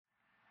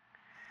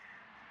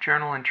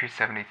Journal entry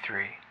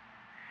 73.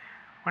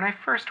 When I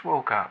first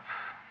woke up,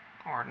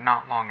 or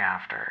not long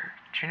after,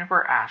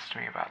 Juniper asked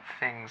me about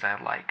things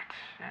I liked,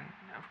 and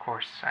of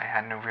course I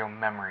had no real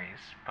memories,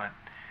 but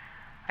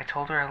I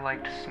told her I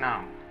liked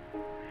snow.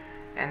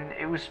 And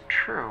it was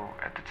true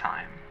at the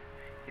time.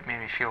 It made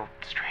me feel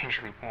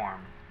strangely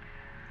warm,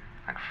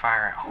 like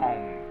fire at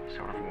home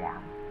sort of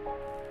warm.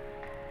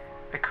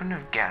 I couldn't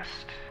have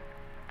guessed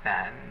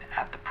then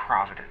at the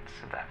providence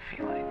of that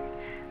feeling,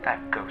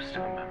 that ghost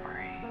of a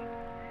memory.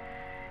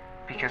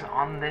 Because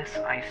on this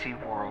icy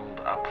world,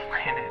 a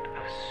planet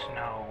of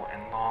snow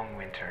and long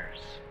winters,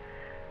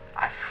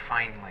 I've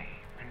finally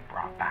been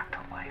brought back to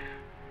life.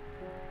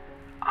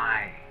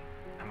 I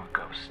am a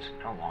ghost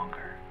no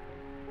longer.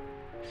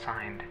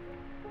 Signed,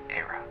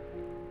 Era.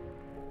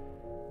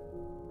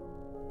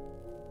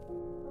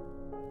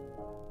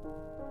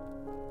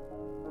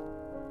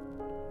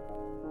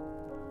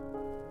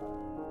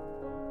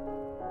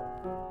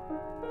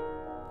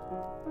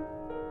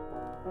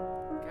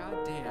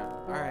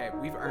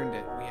 We've earned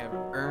it. We have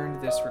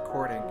earned this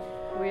recording.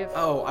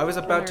 I was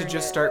about to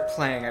just start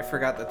playing. I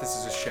forgot that this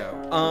is a show.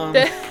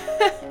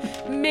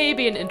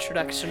 Maybe an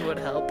introduction would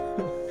help.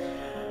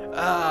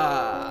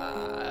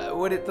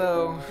 Would it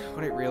though?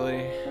 Would it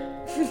really?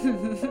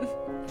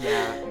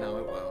 Yeah, no,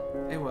 it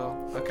will. It will.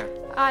 Okay.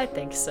 I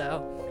think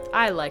so.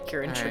 I like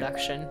your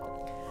introduction.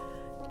 Right.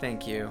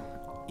 Thank you.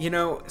 You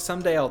know,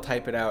 someday I'll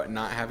type it out and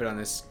not have it on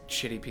this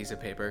shitty piece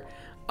of paper.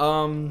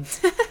 All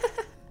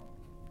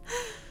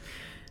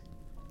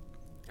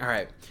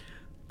right.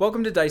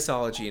 Welcome to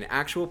Diceology, an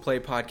actual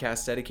play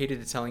podcast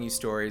dedicated to telling you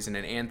stories in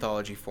an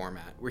anthology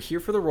format. We're here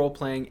for the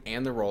role-playing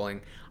and the rolling.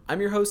 I'm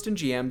your host and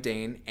GM,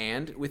 Dane,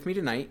 and with me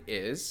tonight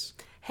is...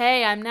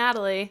 Hey, I'm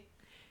Natalie.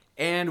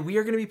 And we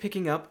are going to be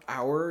picking up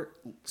our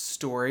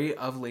story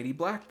of Lady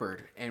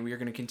Blackbird, and we are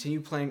going to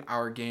continue playing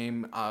our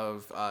game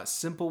of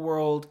Simple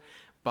World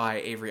by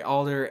Avery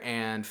Alder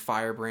and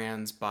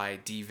Firebrands by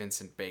D.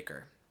 Vincent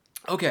Baker.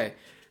 Okay,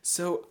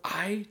 so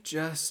I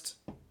just...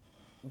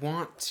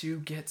 want to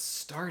get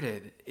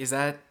started. Is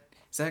that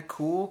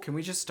cool? Can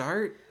we just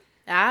start?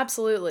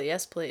 Absolutely.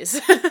 Yes,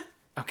 please.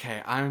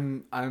 Okay,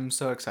 I'm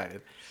so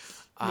excited.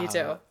 Me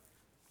too.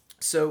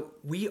 So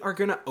we are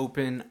going to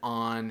open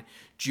on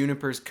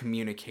Juniper's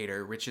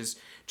communicator, which is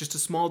just a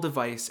small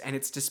device, and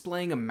it's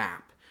displaying a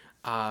map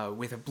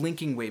with a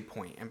blinking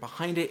waypoint, and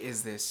behind it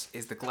is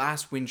the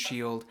glass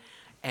windshield,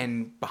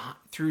 and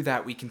through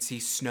that we can see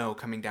snow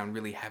coming down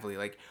really heavily.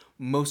 Like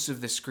most of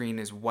the screen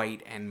is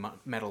white and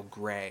metal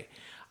gray.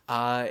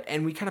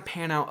 And we kind of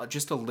pan out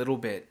just a little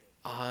bit.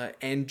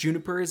 And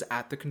Juniper is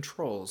at the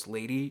controls.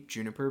 Lady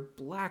Juniper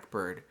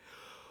Blackbird.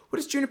 What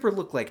does Juniper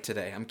look like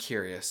today? I'm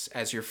curious,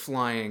 as you're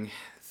flying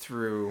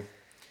through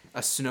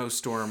a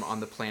snowstorm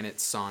on the planet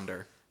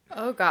Sonder.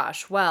 Oh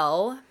gosh,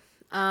 well,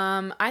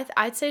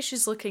 I'd say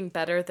she's looking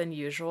better than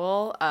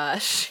usual.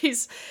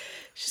 She's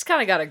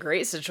kind of got a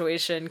great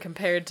situation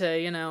compared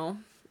to,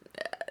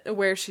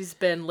 where she's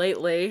been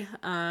lately.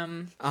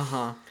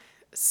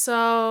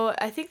 So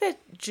I think that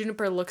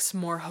Juniper looks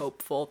more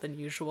hopeful than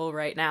usual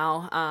right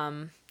now.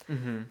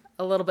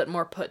 A little bit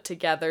more put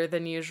together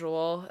than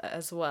usual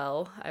as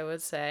well, I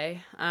would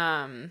say.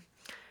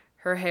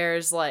 Her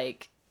hair's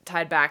like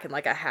tied back in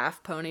like a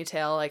half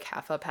ponytail, like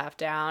half up, half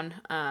down.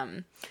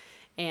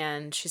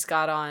 And she's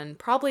got on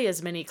probably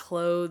as many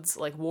clothes,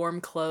 like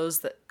warm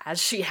clothes as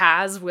she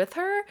has with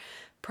her.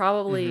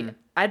 Probably,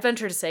 I'd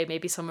venture to say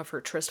maybe some of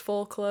her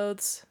Tristful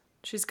clothes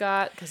she's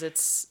got, because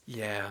it's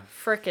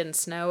frickin'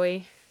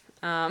 snowy.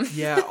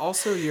 Yeah.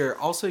 Also,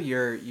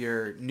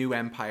 your New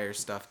Empire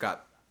stuff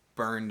got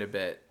burned a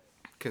bit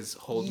because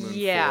Hold Moon 4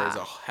 is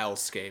a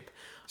hellscape.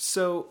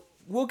 So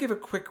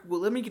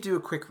let me do a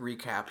quick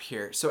recap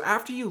here. So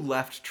after you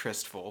left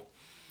Tristful,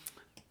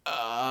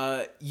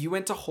 you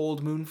went to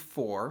Hold Moon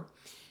 4,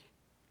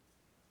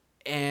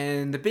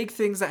 and the big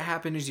things that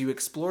happened is you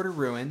explored a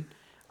ruin.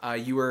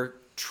 You were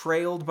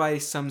trailed by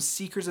some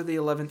Seekers of the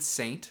 11th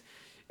Saint.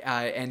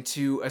 And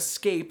to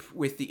escape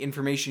with the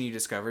information you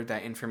discovered,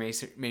 that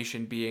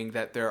information being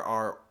that there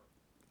are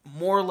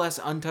more or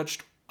less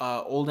untouched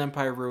Old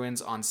Empire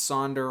ruins on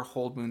Sonder,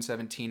 Hold Moon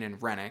 17,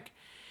 and Rennick.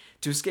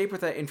 To escape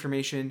with that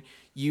information,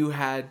 you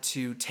had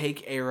to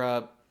take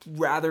Era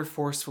rather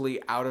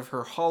forcefully out of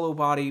her hollow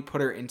body,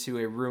 put her into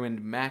a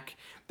ruined mech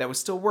that was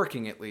still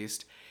working at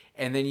least,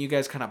 and then you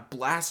guys kind of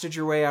blasted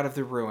your way out of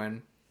the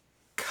ruin,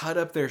 cut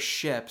up their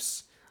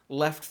ships,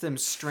 left them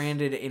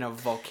stranded in a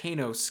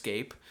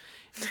volcanoscape,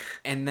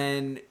 and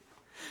then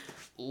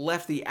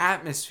left the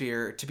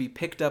atmosphere to be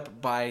picked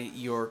up by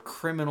your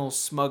criminal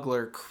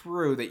smuggler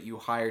crew that you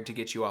hired to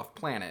get you off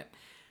planet.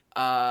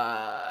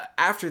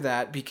 After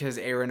that, because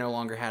Era no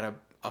longer had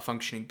a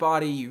functioning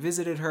body, you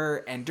visited her,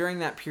 and during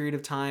that period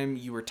of time,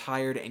 you were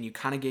tired, and you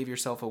kind of gave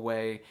yourself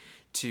away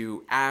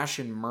to Ash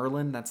and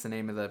Merlin. That's the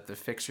name of the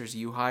fixers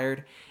you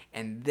hired,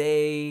 and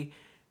they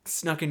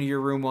snuck into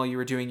your room while you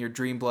were doing your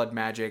Dream Blood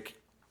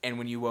magic, and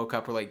when you woke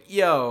up, were like,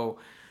 yo,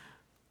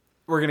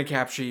 we're going to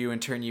capture you and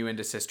turn you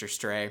into Sister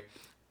Stray.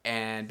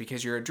 And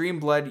because you're a Dream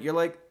Blood, you're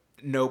like,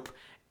 nope.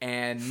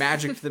 and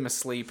magicked them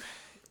asleep,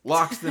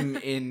 locked them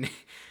in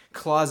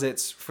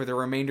closets for the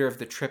remainder of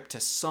the trip to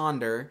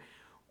Sonder,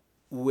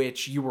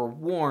 which you were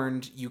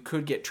warned you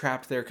could get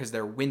trapped there because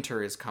their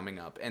winter is coming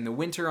up. And the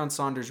winter on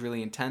Sonder is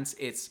really intense.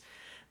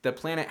 The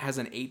planet has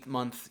an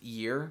 8-month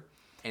year,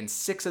 and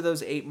 6 of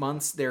those 8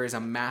 months there is a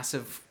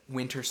massive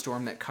winter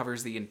storm that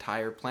covers the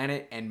entire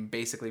planet and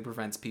basically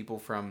prevents people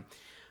from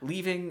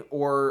leaving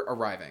or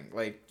arriving.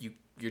 Like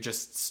you're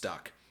just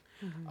stuck.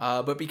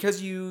 But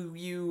because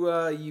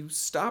you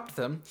stopped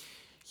them,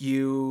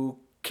 you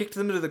kicked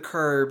them to the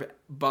curb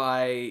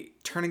by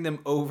turning them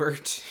over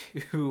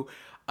to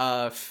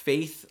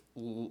faith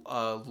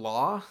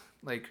law,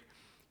 like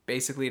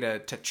basically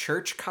to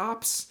church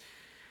cops,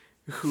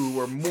 who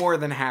were more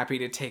than happy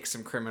to take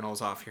some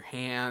criminals off your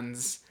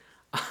hands.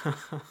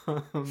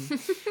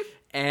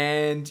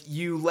 And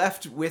you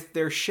left with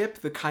their ship,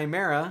 the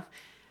Chimera,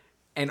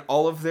 and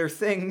all of their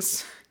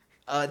things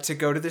to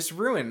go to this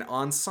ruin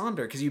on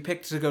Sonder, because you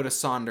picked to go to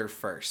Sonder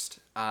first.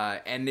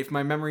 And if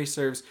my memory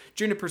serves,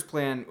 Juniper's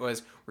plan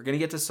was, we're going to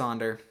get to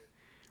Sonder,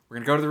 we're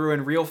going to go to the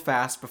ruin real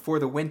fast before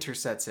the winter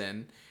sets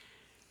in,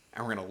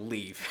 and we're going to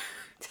leave.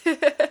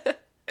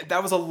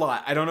 That was a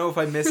lot. I don't know if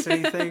I missed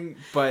anything,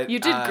 but... You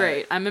did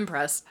great. I'm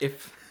impressed.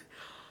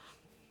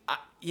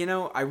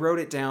 I wrote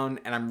it down,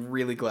 and I'm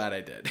really glad I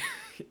did,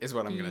 is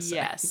what I'm going to say.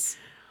 Yes.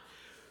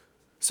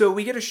 So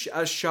we get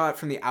a shot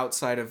from the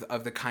outside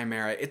of the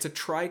Chimera. It's a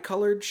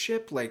tricolored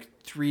ship, like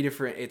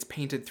it's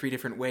painted 3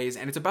 different ways,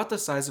 and it's about the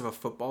size of a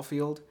football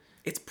field.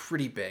 It's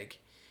pretty big.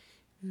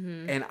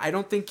 Mm-hmm. And I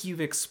don't think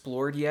you've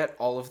explored yet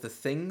all of the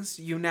things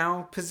you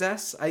now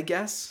possess, I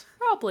guess.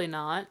 Probably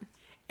not.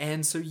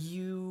 And so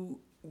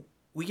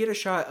we get a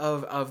shot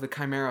of the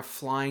Chimera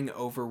flying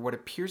over what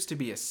appears to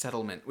be a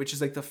settlement, which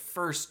is like the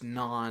first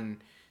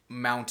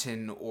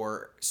non-mountain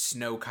or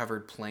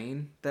snow-covered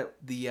plain that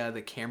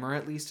the camera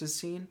at least has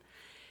seen.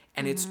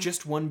 And it's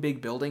just one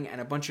big building and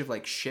a bunch of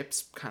like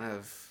ships kind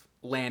of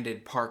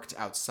parked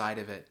outside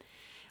of it.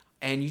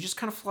 And you just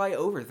kind of fly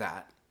over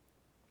that.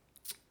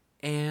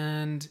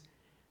 And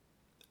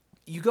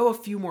you go a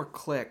few more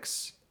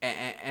clicks,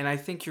 and I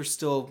think you're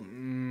still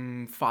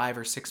 5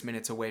 or 6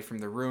 minutes away from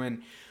the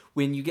ruin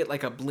when you get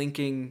like a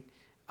blinking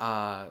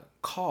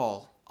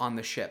call on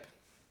the ship.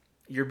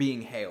 You're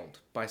being hailed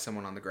by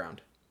someone on the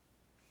ground.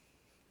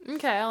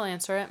 Okay, I'll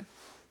answer it.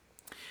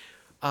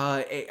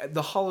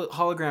 The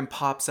hologram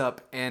pops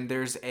up, and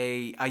there's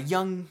a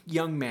young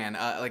man,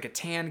 like a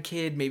tan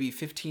kid, maybe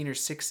 15 or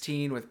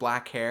 16, with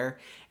black hair,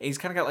 and he's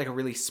kind of got like a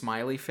really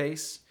smiley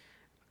face,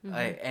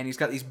 and he's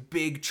got these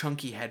big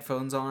chunky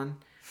headphones on,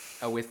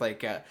 with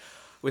like a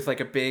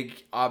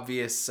big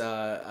obvious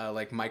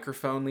like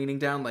microphone leaning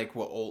down, like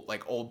what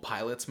old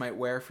pilots might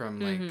wear from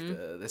like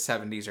the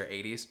 70s or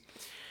 80s,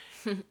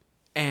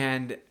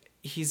 and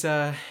he's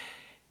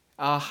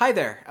hi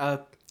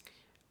there.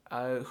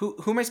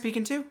 Who am I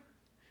speaking to?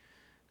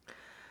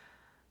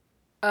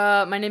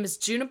 My name is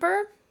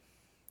Juniper.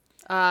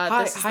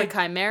 This is the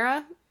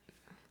Chimera.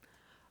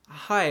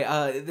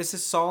 Hi, this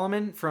is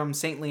Solomon from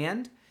St.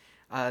 Leend.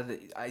 I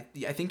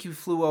think you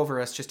flew over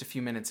us just a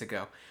few minutes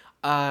ago.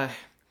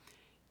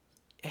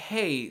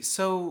 Hey,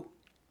 so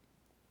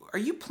are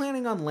you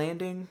planning on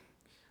landing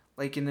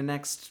like in the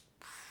next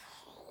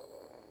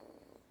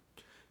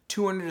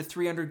 200 to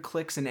 300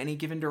 clicks in any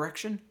given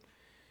direction?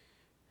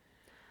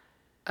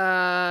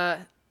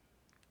 Am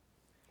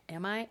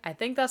I? I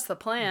think that's the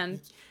plan.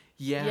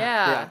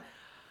 Yeah.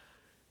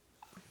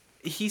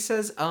 He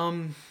says,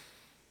 don't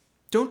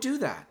do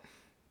that.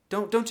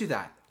 Don't do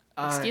that.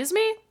 Excuse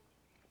me?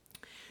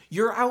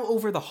 You're out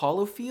over the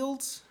hollow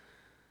fields.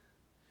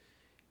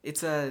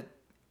 It's a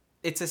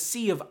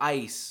sea of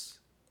ice.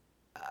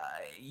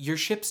 Your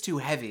ship's too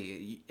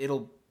heavy.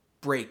 It'll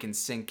break and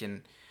sink,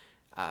 and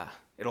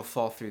it'll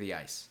fall through the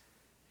ice.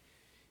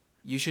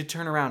 You should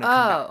turn around and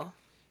come back.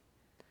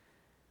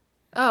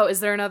 Oh, is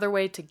there another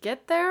way to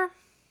get there?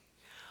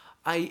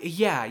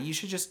 Yeah, you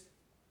should just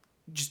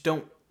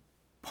don't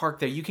park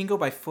there. You can go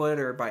by foot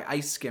or by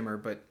ice skimmer,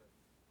 but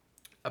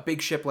a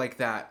big ship like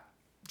that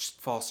just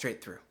falls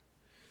straight through.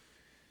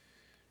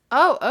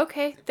 Oh,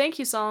 okay. Thank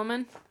you,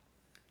 Solomon.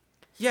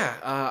 Yeah,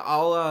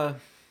 I'll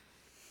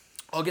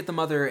get the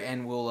mother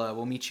and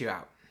we'll meet you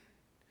out.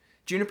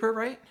 Juniper,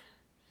 right?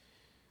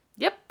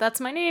 Yep, that's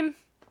my name.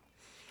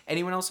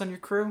 Anyone else on your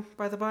crew,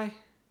 by the by?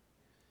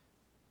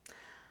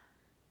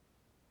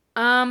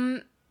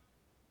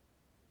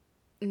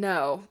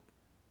 No.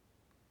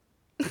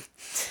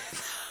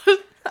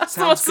 That's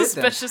Sounds so good,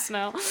 suspicious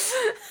now.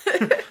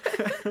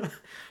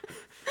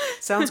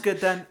 Sounds good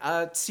then.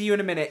 See you in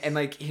a minute. And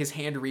like his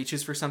hand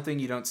reaches for something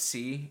you don't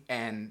see,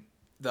 and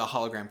the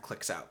hologram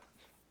clicks out.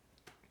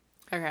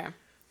 Okay.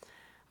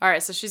 All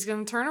right, so she's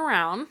gonna turn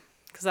around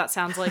because that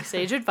sounds like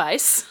sage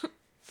advice.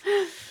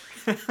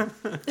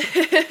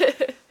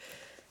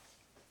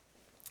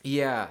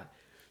 Yeah.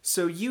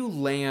 So you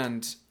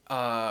land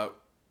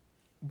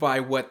by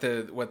what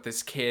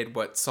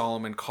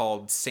Solomon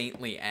called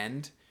Saintly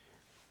End.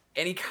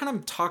 And he kind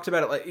of talked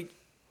about it like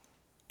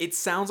it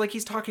sounds like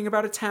he's talking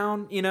about a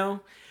town,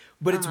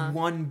 but it's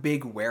one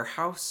big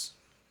warehouse.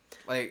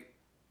 Like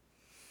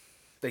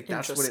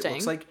that's what it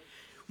looks like.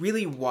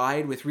 Really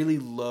wide with really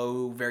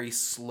low, very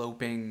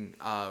sloping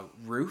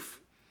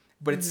roof,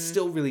 but it's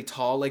still really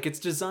tall. Like, it's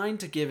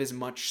designed to give as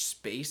much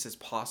space as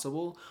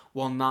possible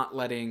while not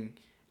letting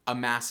a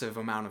massive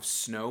amount of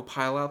snow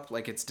pile up.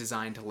 Like, it's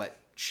designed to let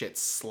shit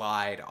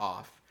slide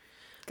off.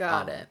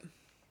 Got it.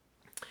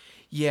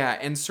 Yeah,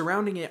 and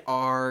surrounding it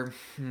are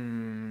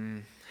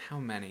how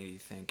many do you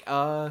think?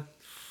 Like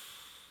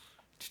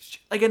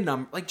a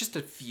number, like just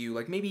a few,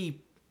 like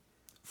maybe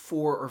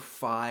 4 or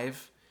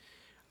 5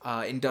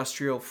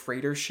 industrial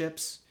freighter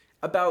ships,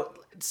 about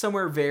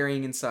somewhere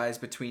varying in size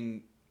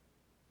between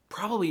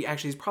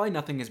it's probably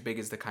nothing as big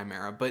as the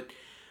Chimera, but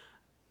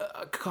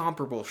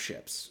comparable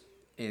ships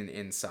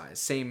in size,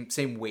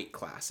 same weight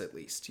class at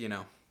least, you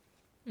know.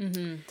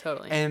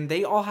 Totally. And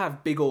they all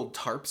have big old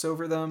tarps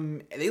over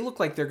them. They look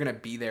like they're gonna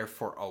be there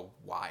for a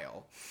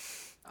while.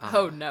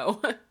 Oh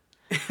no.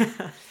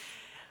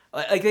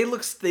 Like they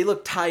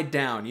look tied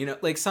down, you know.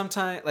 Like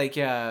sometimes, like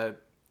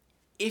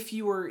if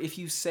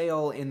you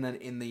sail in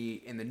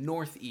the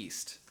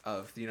northeast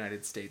of the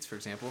United States, for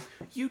example,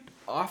 you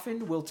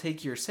often will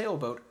take your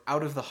sailboat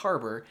out of the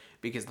harbor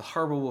because the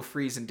harbor will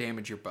freeze and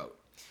damage your boat.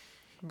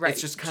 Right. It's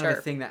just kind of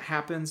a thing that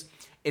happens.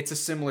 It's a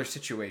similar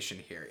situation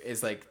here.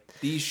 Is like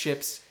these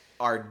ships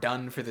are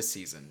done for the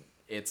season.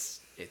 It's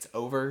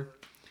over.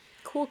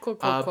 Cool.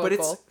 But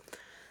it's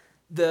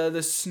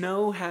the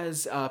snow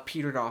has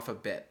petered off a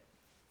bit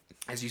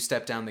as you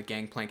step down the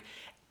gangplank.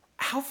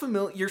 How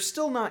familiar? You're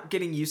still not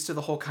getting used to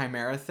the whole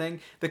Chimera thing.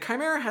 The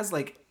Chimera has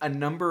like a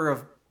number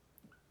of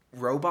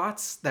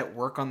robots that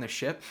work on the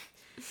ship.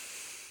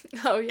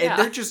 Oh yeah.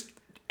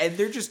 And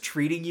they're just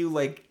treating you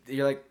like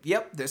you're like,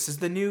 yep, this is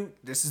the new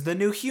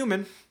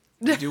human.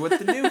 You do what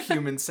the new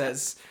human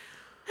says.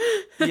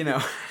 You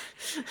know.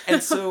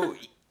 And so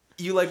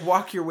you like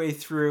walk your way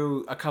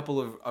through a couple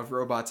of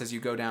robots as you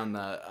go down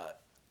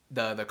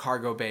the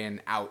cargo bay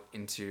and out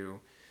into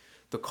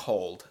the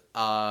cold.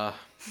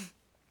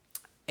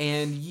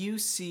 And you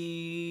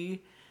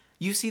see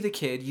the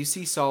kid. You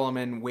see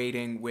Solomon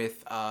waiting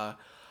with a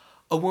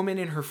woman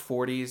in her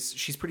 40s.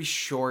 She's pretty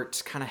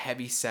short, kind of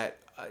heavy set.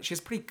 She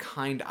has pretty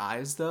kind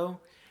eyes though,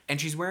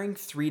 and she's wearing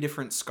 3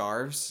 different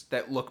scarves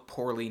that look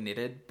poorly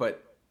knitted,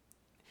 but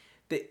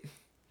if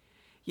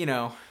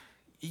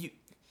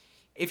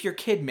your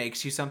kid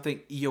makes you something,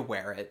 you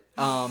wear it.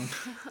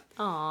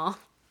 Aww.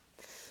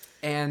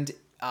 And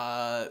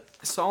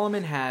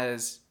Solomon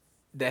has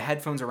the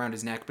headphones around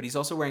his neck, but he's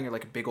also wearing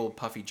like a big old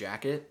puffy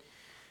jacket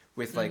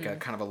with like a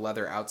kind of a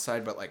leather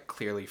outside, but like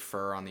clearly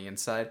fur on the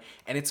inside.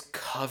 And it's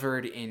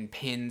covered in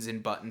pins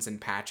and buttons and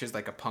patches,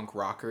 like a punk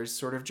rocker's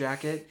sort of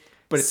jacket,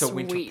 but it's a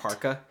winter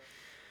parka,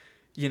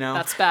 you know?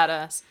 That's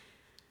badass.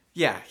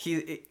 Yeah.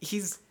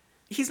 He's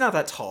not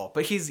that tall,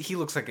 but he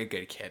looks like a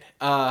good kid.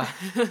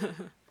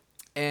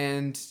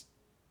 And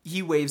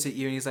he waves at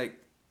you and he's like,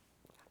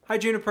 "Hi,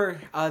 Juniper.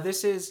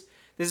 This is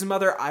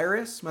Mother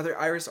Iris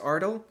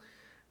Ardell.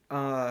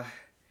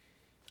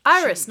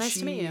 Iris, nice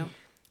to meet you."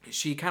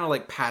 She kind of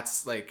like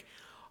pats like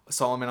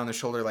Solomon on the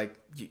shoulder, like,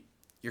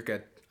 "You're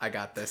good. I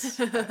got this.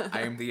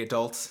 I am the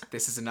adult.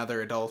 This is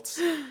another adult."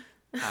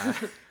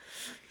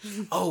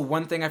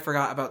 One thing I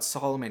forgot about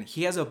Solomon.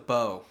 He has a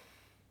bow.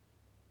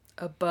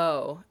 A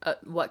bow?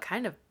 What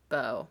kind of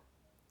bow?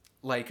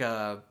 Like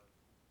a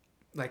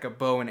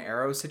bow and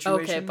arrow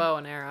situation. Okay, bow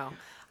and arrow.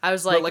 I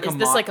was like is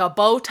this like a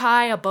bow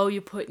tie? A bow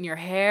you put in your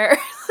hair?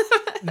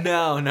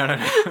 No.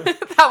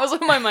 That was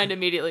what my mind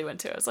immediately went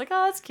to. I was like,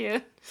 oh, that's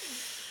cute.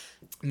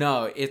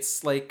 No,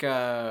 it's like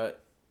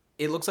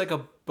it looks like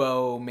a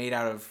bow made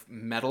out of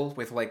metal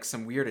with like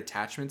some weird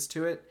attachments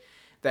to it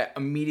that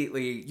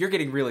immediately you're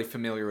getting really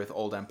familiar with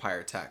Old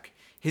Empire tech.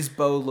 His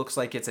bow looks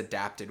like it's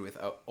adapted with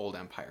Old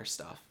Empire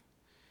stuff.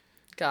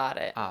 Got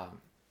it.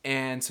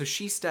 And so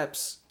she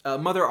steps,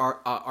 Mother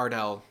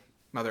Ardell,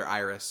 Mother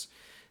Iris,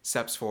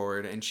 steps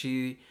forward and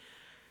she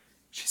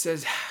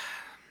says,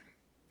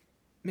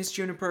 "Miss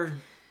Juniper,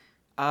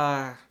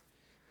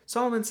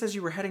 Solomon says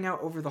you were heading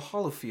out over the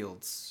hollow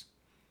fields.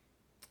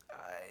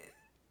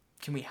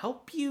 Can we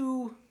help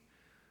you?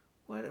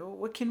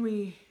 What can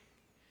we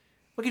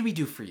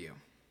do for you?"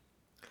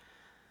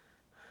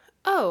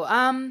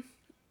 Oh,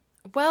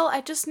 well,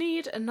 I just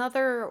need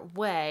another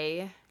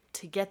way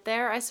to get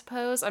there, I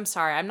suppose. I'm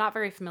sorry, I'm not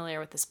very familiar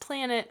with this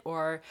planet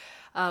or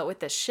with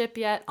this ship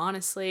yet,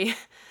 honestly.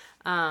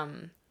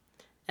 And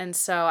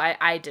so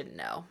I didn't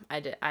know.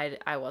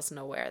 I wasn't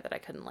aware that I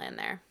couldn't land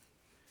there.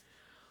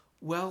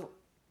 Well,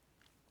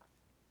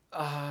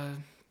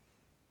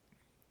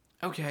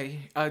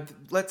 okay.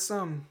 Let's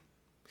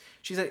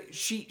She's like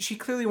she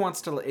clearly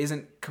wants to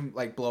isn't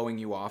like blowing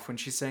you off when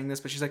she's saying this,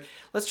 but she's like,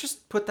 let's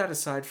just put that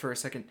aside for a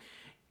second.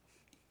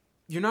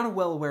 You're not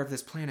well aware of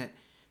this planet.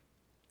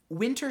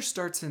 Winter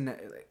starts in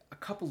a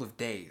couple of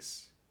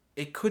days.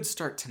 It could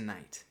start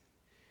tonight.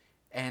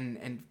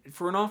 And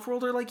for an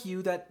off-worlder like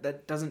you,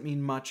 that doesn't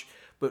mean much.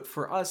 But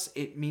for us,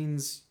 it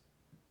means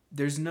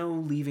there's no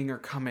leaving or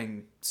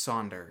coming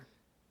Sonder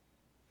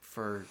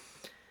for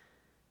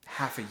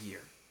half a year.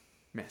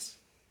 miss.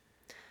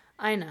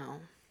 I know.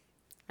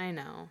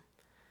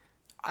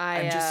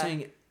 I'm just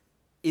saying,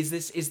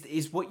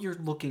 is what you're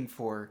looking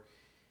for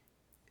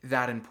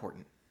that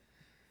important?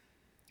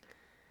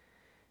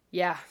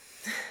 Yeah.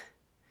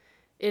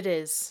 It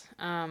is.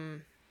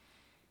 And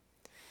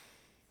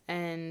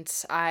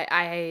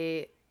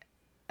I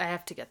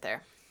have to get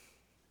there.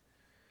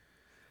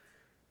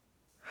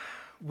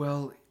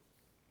 Well,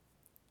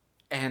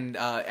 and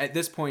at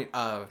this point,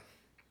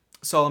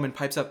 Solomon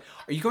pipes up,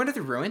 "Are you going to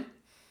the ruin?"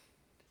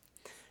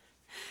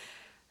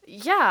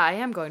 Yeah, I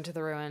am going to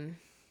the ruin.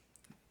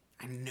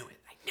 I knew it.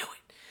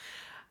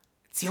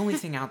 It's the only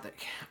thing out there.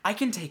 I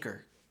can take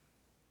her.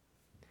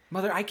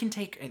 Mother, I can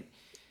take... And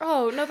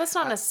Oh, no, that's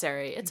not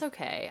necessary. It's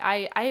okay.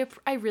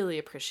 I really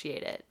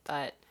appreciate it,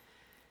 but...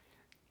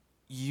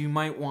 you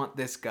might want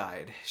this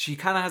guide. She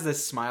kind of has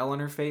this smile on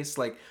her face,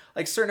 like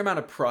certain amount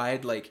of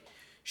pride, like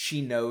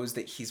she knows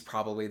that he's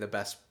probably the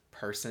best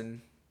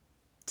person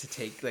to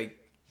take, like,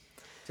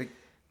 it's like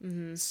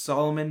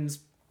Solomon's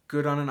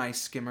good on an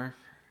ice skimmer,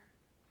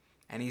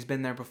 and he's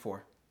been there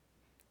before.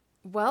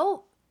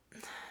 Well,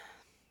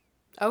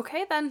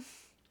 okay then.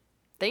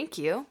 Thank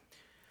you.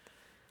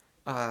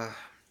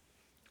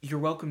 You're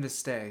welcome to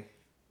stay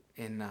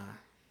in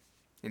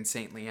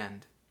Saintly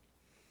End.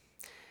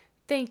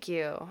 Thank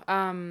you.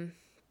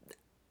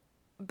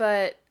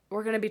 But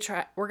we're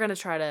gonna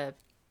try to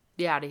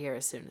be out of here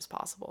as soon as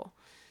possible.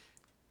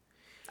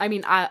 I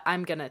mean,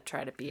 I'm gonna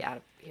try to be out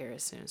of here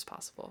as soon as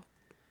possible.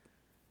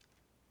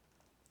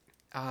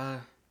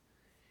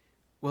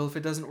 Well, if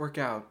it doesn't work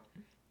out,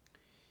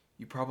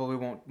 you probably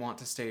won't want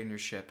to stay in your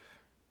ship.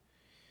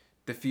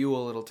 The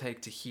fuel it'll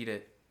take to heat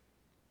it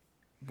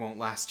won't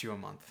last you a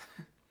month.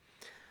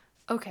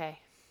 Okay.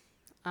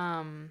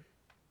 Thank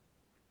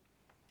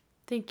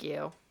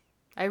you.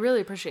 I really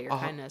appreciate your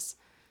kindness.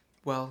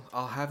 Well,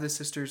 I'll have the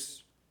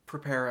sisters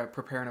prepare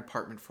an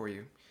apartment for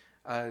you.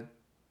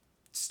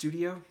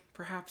 Studio,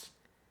 perhaps?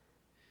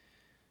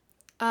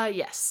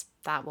 Yes,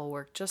 that will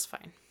work just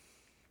fine.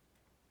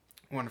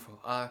 Wonderful.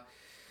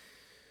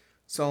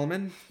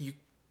 Solomon, you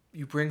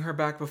bring her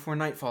back before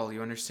nightfall,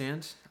 you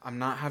understand? I'm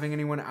not having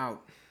anyone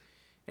out.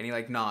 And he,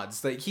 like,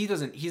 nods. Like,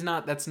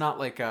 that's not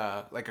like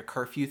a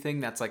curfew thing,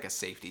 that's like a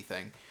safety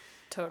thing.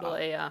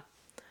 Totally, yeah.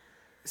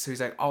 So he's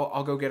like,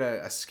 I'll go get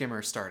a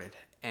skimmer started.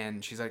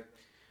 And she's like,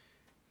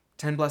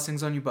 10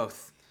 blessings on you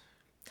both.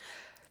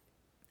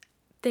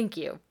 Thank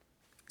you.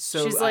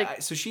 So she's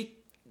like,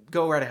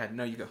 go right ahead.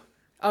 No, you go.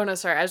 Oh no,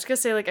 sorry. I was gonna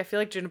say, like, I feel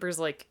like Juniper's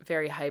like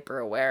very hyper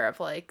aware of,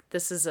 like,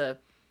 this is a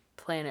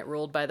planet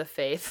ruled by the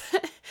faith.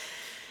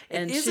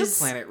 And it is a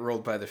planet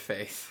ruled by the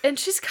faith. And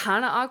she's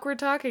kind of awkward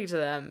talking to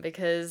them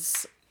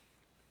because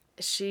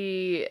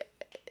I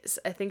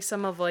think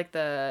some of, like,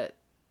 the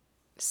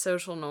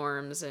social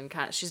norms and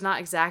she's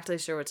not exactly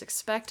sure what's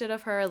expected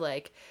of her.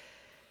 Like,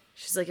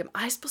 she's like, am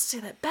I supposed to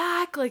say that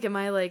back? Like, am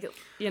I, like,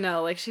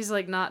 like, she's,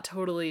 like, not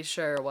totally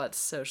sure what's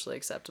socially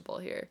acceptable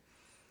here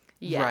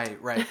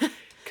yet. Right.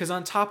 Because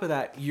on top of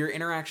that, your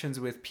interactions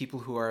with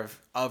people who are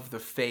of the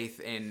faith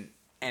in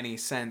any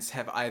sense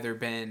have either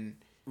been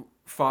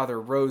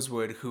Father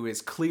Rosewood, who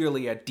is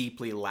clearly a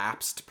deeply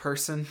lapsed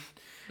person,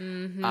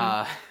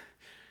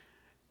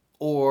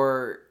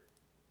 or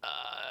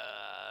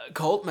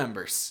cult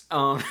members.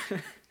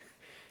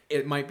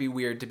 It might be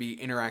weird to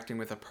be interacting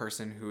with a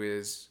person who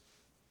is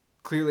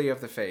clearly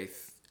of the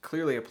faith,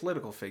 clearly a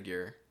political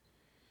figure,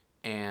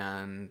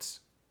 and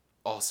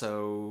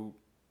also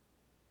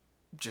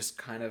just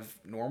kind of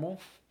normal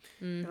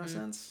in a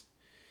sense.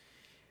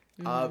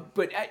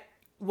 But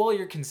while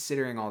you're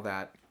considering all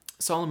that,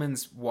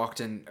 Solomon's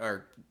walked in,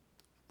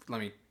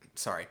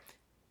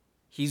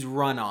 he's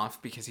run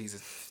off because he's a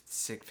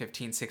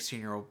 15,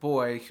 16-year-old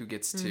boy who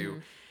gets to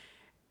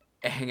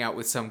hang out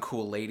with some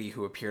cool lady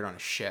who appeared on a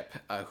ship,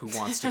 who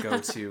wants to go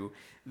to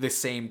the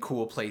same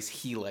cool place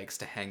he likes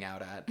to hang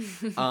out at.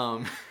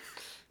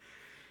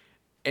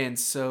 And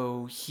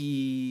so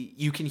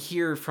you can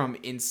hear from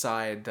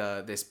inside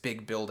this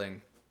big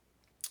building,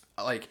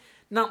 like,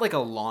 not like a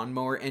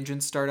lawnmower engine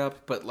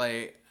startup, but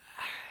like,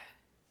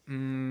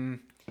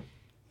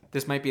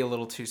 this might be a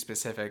little too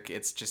specific.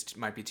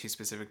 Might be too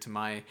specific to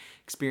my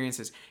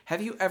experiences. Have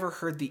you ever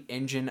heard the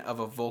engine of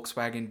a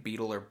Volkswagen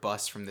Beetle or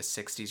bus from the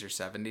 60s or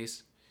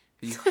 70s?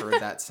 Have you heard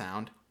that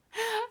sound?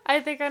 I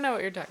think I know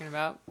what you're talking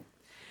about.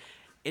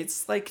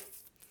 It's like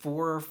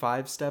 4 or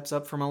 5 steps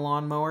up from a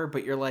lawnmower,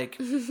 but you're like,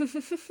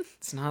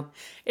 it's not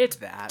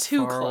that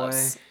too far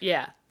close. away.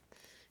 Yeah.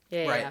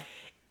 Right. Yeah.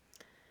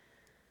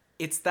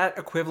 It's that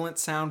equivalent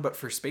sound, but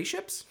for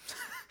spaceships.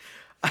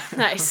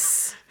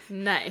 Nice.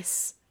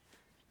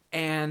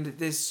 And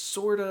this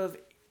sort of,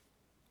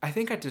 I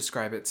think I'd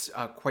describe it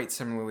quite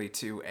similarly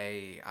to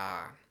a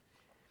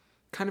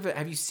kind of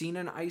have you seen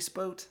an ice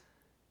boat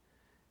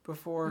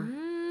before?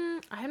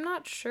 I'm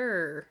not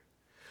sure.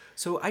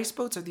 So ice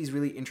boats are these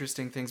really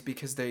interesting things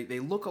because they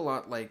look a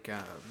lot like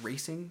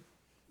racing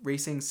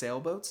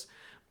sailboats,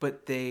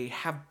 but they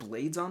have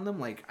blades on them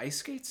like ice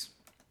skates.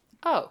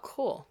 Oh,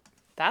 cool.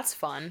 That's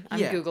fun. I'm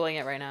Googling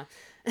it right now.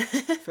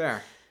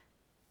 Fair.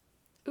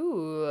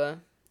 Ooh.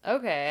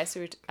 Okay, I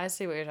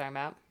see what you're talking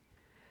about.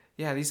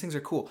 Yeah, these things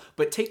are cool.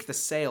 But take the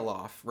sail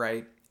off,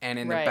 right? And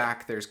in the Right.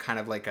 back, there's kind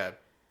of like a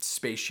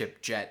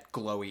spaceship jet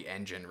glowy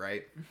engine,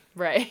 right?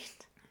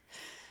 Right.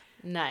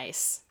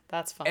 Nice.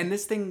 That's fun. And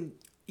this thing,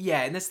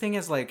 yeah, and this thing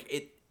is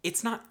like,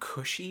 it's not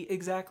cushy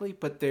exactly,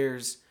 but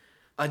there's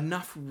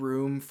enough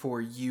room for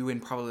you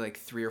and probably like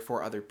 3 or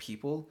 4 other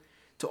people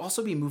to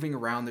also be moving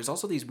around. There's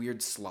also these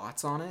weird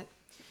slots on it.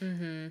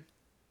 Mm-hmm.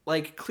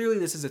 Like, clearly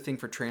this is a thing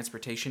for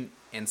transportation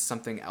and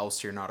something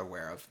else you're not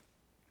aware of.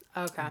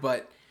 Okay.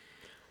 But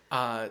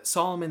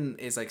Solomon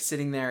is like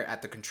sitting there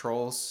at the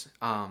controls,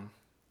 and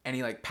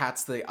he like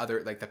pats the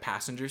other, like the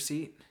passenger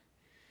seat.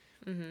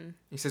 Mm-hmm.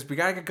 He says, "We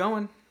gotta get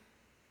going.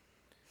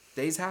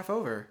 Day's half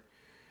over."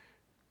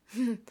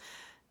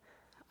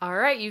 All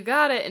right, you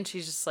got it. And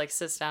she just like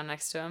sits down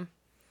next to him.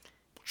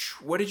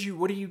 Do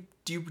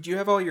you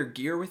have all your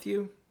gear with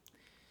you?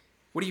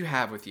 What do you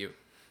have with you?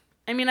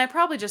 I mean, I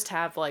probably just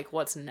have like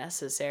what's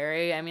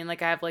necessary. I mean,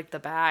 like I have like the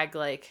bag.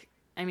 Like,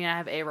 I mean, I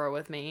have Aero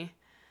with me.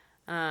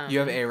 You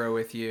have Aero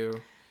with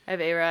you. I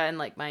have Aero and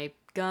like my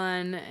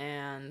gun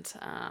and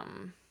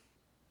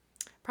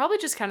probably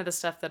just kind of the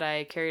stuff that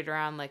I carried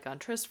around like on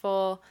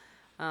Tristful,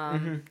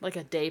 like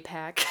a day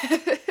pack.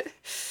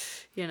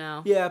 You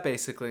know. Yeah,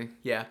 basically.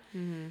 Yeah.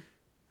 Mm-hmm.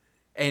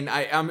 And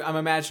I'm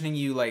imagining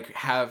you like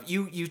have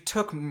you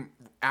took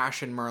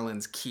Ash and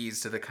Merlin's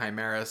keys to the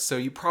Chimera, so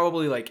you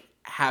probably like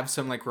have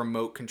some like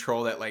remote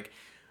control that like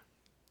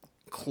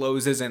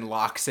closes and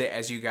locks it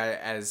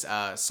as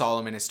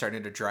Solomon is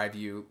starting to drive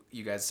you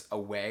guys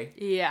away.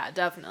 Yeah,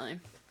 definitely.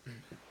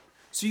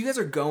 So you guys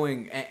are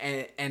going,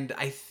 and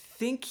I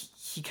think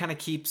he kind of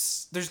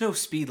keeps. There's no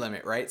speed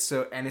limit, right?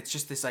 So and it's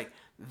just this like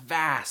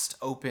vast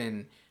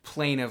open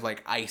plain of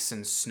like ice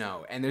and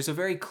snow, and there's a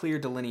very clear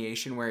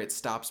delineation where it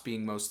stops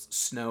being most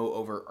snow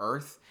over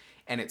earth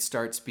and it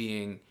starts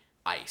being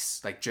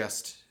ice, like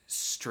just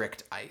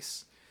strict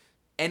ice.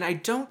 And I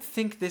don't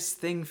think this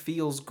thing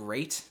feels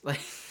great. Like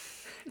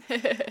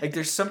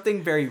there's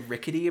something very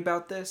rickety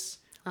about this.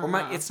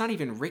 It's not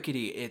even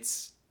rickety,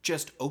 it's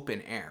just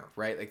open air,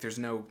 right? Like there's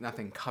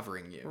nothing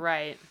covering you.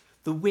 Right.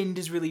 The wind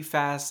is really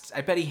fast.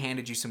 I bet he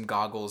handed you some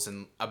goggles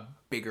and a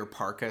bigger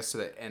parka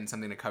and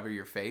something to cover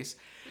your face.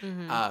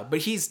 Mm-hmm. But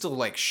he's still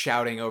like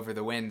shouting over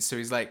the wind. So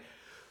he's like,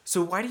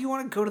 "So why do you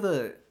want to go to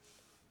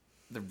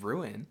the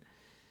ruin?"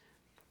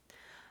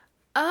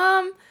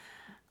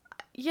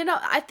 You know,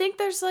 I think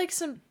there's like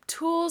some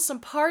tools, some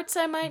parts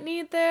I might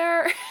need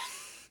there.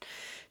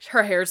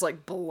 Her hair's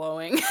like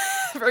blowing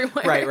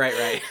everywhere.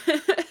 Right.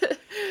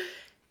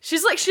 She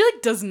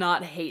does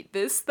not hate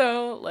this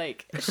though.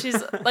 Like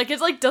she's like, it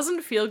like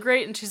doesn't feel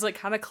great, and she's like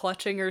kind of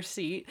clutching her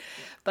seat,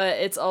 but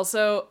it's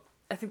also,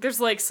 I think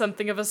there's like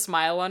something of a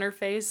smile on her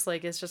face.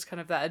 Like it's just kind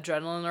of that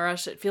adrenaline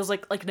rush. It feels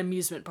like an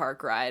amusement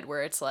park ride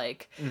where it's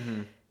like,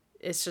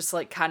 it's just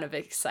like kind of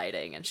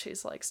exciting, and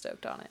she's like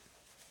stoked on it.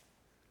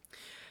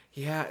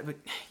 Yeah, but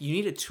you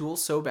need a tool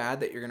so bad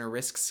that you're gonna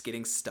risk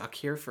getting stuck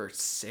here for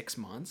 6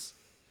 months?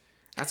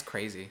 That's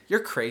crazy.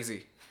 You're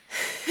crazy.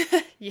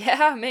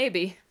 Yeah,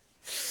 maybe.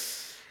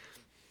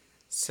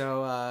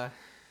 So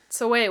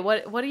wait,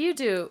 what do you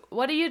do?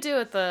 What do you do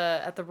at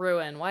the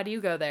ruin? Why do you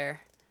go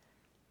there?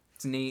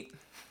 it's neat.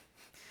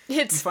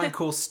 You find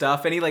cool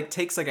stuff, and he like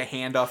takes like a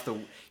hand off the.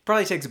 He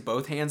probably takes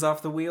both hands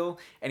off the wheel,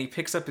 and he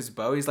picks up his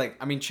bow. He's like,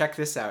 "I mean, check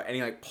this out," and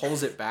he like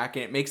pulls it back,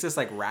 and it makes this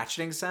like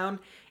ratcheting sound,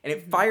 and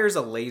it fires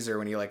a laser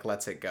when he like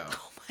lets it go.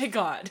 Oh my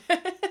god.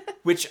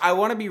 Which I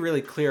want to be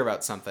really clear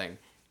about something.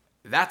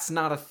 That's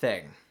not a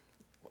thing.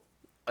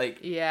 Like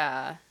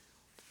Yeah.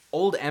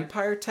 old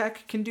Empire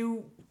tech can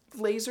do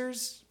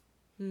lasers,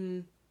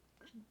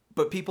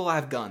 but people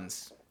have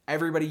guns.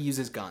 Everybody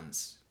uses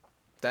guns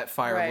that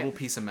fire a little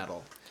piece of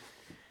metal.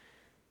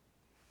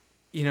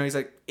 You know, he's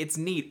like, it's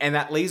neat, and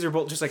that laser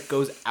bolt just like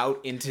goes out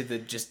into the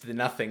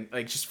nothing,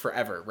 like just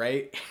forever,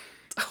 right?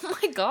 Oh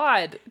my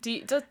god.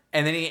 Do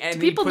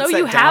people know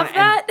you have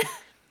that?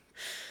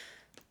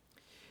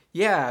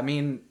 Yeah, I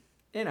mean,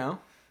 you know,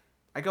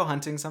 I go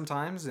hunting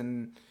sometimes,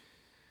 and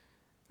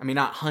I mean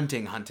not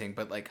hunting,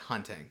 but like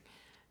hunting,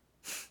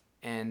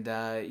 and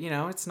you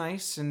know, it's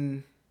nice,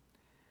 and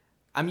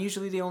I'm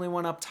usually the only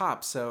one up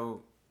top,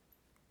 so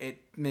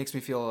it makes me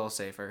feel a little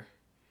safer.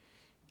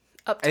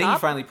 Up top? I think he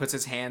finally puts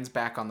his hands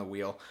back on the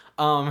wheel.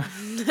 Oh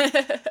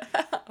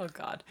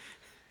god.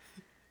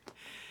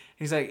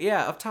 He's like,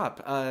 yeah, up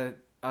top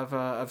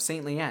of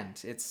St.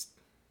 Leand. It's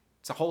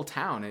a whole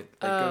town. It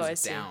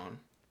goes down.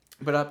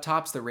 But up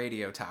top's the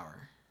radio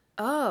tower.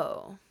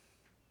 Oh.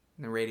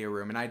 In the radio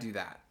room, and I do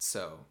that.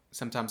 So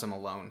sometimes I'm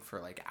alone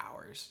for like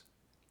hours.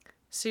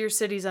 So your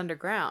city's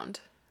underground.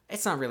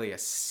 It's not really a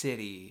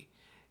city.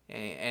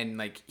 And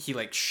like he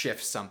like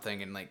shifts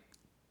something, and like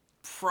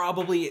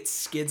probably it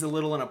skids a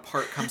little and a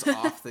part comes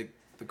off the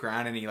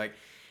ground, and he like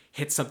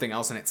hits something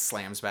else and it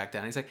slams back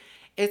down. He's like,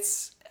 it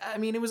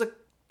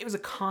was a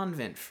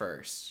convent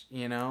first,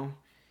 you know,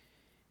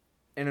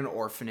 and an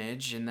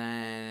orphanage, and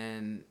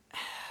then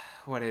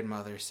what did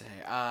Mother say?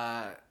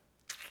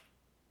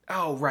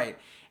 Oh right,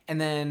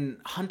 and then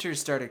hunters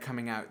started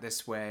coming out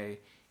this way,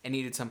 and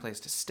needed someplace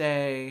to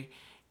stay,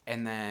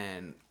 and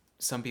then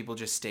some people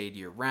just stayed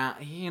year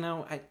round.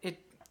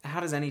 How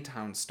does any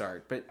town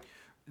start? But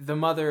the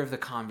mother of the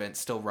convent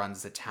still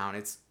runs the town.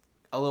 It's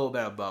a little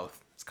bit of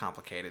both. It's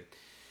complicated.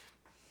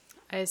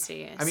 I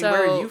see. I mean,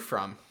 where are you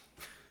from?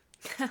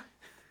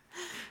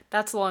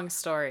 That's a long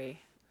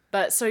story.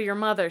 But so your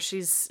mother,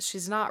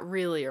 she's not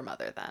really your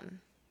mother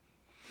then.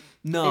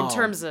 No. In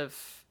terms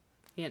of,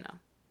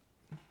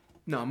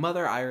 No,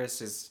 Mother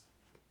Iris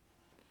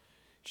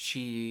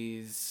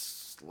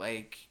she's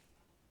like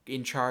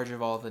in charge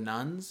of all the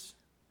nuns.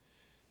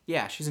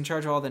 Yeah, she's in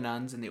charge of all the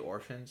nuns and the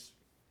orphans,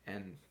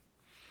 and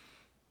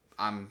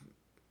I'm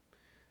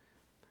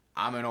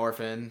an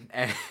orphan,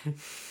 and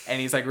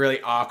he's like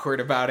really awkward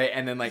about it,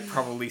 and then like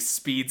probably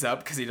speeds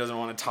up because he doesn't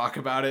want to talk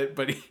about it,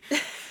 but he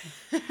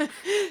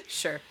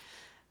Sure.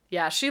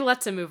 Yeah, she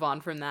lets him move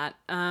on from that.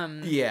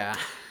 Yeah.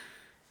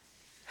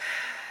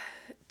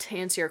 To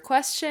answer your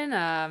question,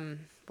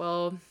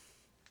 well,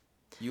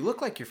 You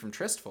look like you're from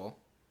Tristful.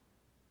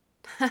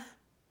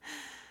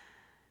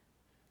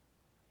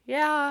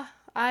 yeah,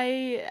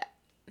 I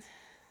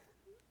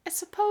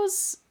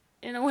suppose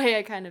in a way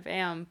I kind of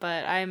am,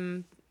 but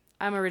I'm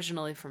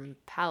originally from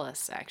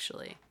Palace,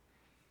 actually.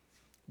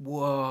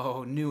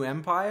 Whoa, New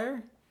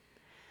Empire?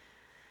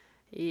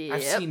 Yep.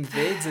 I've seen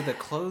vids of the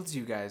clothes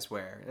you guys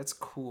wear. That's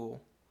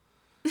cool.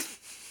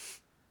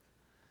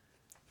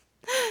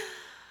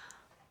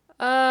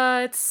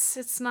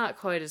 It's not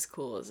quite as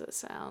cool as it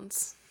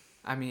sounds.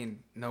 I mean,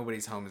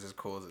 nobody's home is as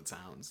cool as it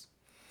sounds.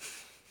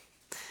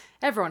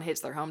 Everyone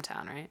hates their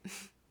hometown, right?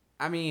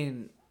 I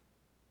mean,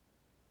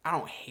 I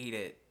don't hate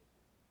it,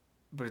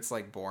 but it's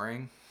like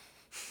boring.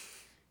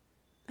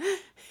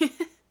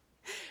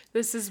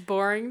 This is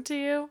boring to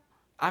you?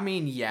 I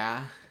mean,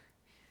 yeah.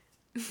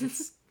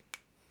 It's,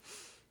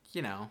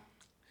 the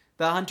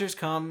hunters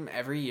come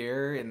every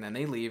year and then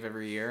they leave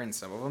every year, and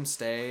some of them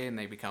stay and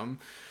they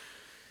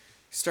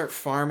start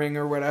farming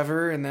or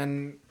whatever, and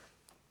then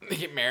they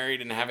get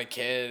married and have a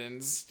kid,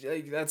 and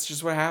that's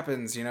just what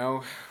happens,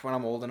 When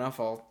I'm old enough,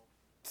 I'll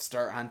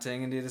start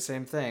hunting and do the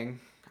same thing.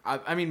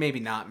 I mean, maybe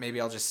not. Maybe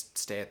I'll just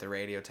stay at the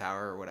radio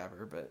tower or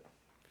whatever, but...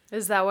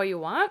 Is that what you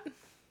want?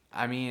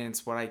 I mean,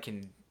 it's what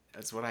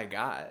I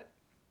got.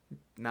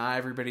 Not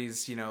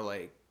everybody's,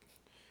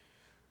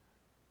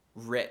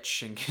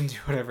 rich and can do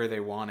whatever they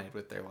wanted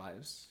with their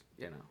lives,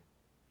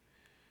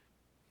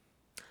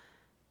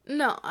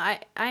 No,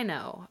 I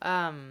know.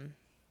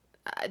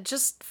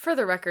 Just for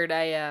the record,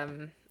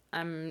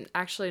 I'm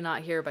actually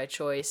not here by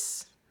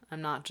choice.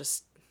 I'm not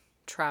just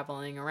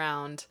traveling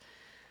around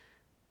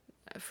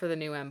for the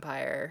New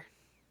Empire.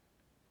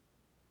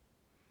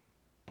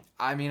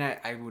 I mean,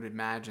 I would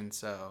imagine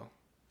so.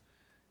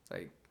 It's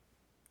like,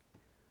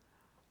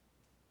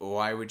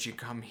 why would you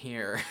come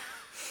here?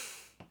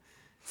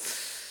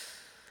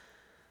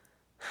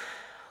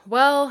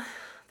 Well,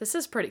 this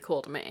is pretty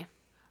cool to me.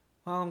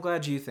 Well, I'm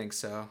glad you think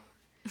so.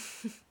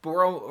 But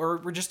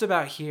we're just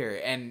about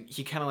here, and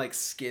he kind of like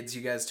skids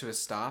you guys to a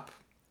stop,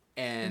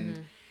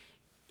 and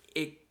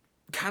it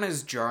kind of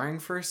is jarring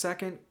for a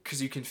second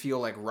because you can feel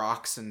like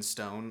rocks and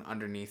stone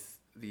underneath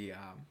the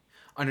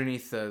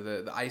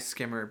ice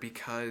skimmer,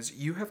 because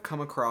you have come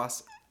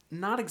across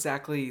not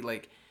exactly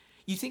like,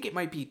 you think it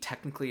might be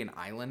technically an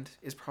island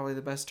is probably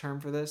the best term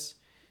for this,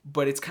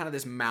 but it's kind of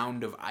this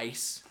mound of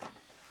ice,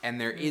 and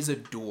there is a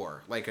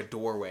door, like a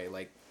doorway,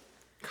 like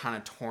kind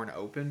of torn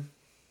open.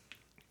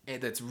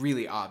 That's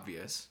really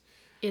obvious.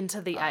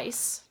 Into the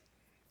ice?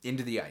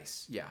 Into the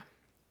ice, yeah.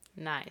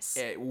 Nice.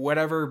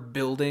 Whatever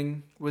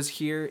building was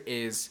here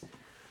is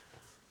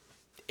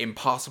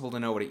impossible to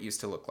know what it used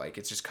to look like.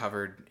 It's just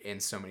covered in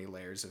so many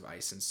layers of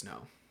ice and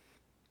snow.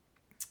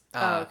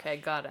 Okay,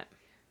 got it.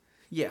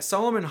 Yeah,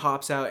 Solomon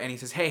hops out and he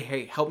says,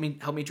 "Hey, help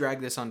me drag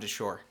this onto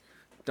shore.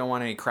 Don't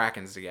want any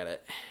krakens to get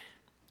it."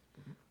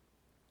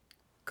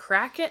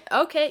 Kraken?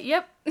 Okay,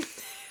 yep.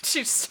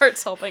 She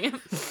starts helping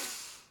him.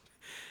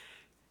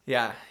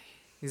 Yeah.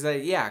 He's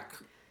like, "Yeah.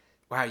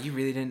 Wow, you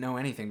really didn't know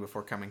anything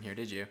before coming here,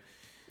 did you?"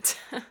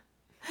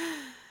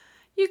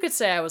 You could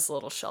say I was a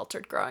little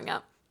sheltered growing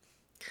up.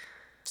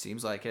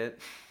 Seems like it.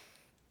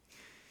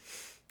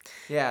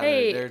 Yeah,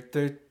 Hey.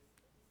 they're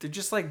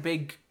just like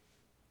big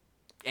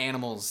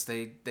animals.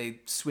 They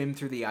swim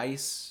through the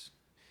ice.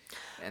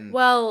 And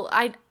Well,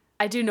 I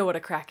do know what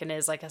a kraken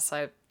is. I guess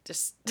I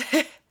just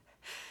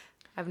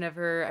I've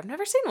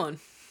never seen one.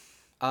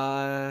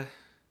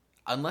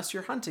 unless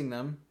you're hunting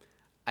them,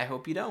 I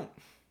hope you don't.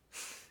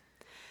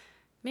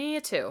 Me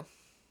too.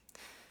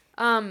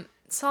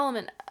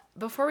 Solomon,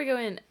 before we go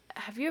in,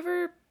 have you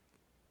ever...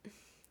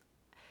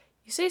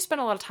 You say you spent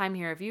a lot of time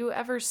here. Have you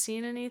ever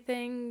seen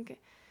anything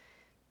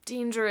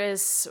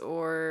dangerous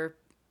or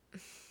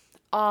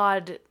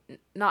odd?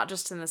 Not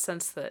just in the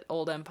sense that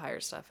old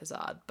Empire stuff is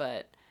odd,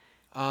 but...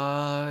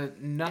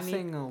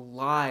 Nothing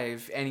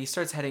alive. And he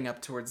starts heading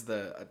up towards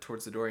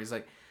the door. He's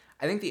like,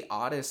 "I think the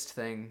oddest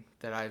thing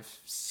that I've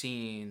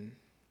seen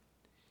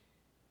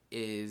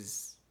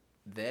is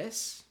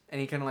this." And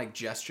he kind of like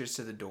gestures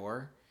to the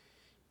door.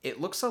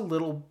 It looks a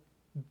little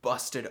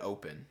busted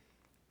open.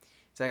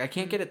 It's It's like, I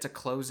can't get it to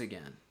close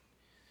again.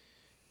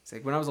 It's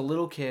like, when I was a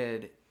little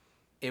kid,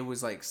 it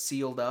was like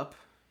sealed up,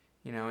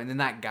 you know, and then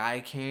that guy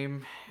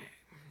came.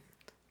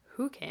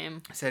 Who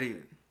came?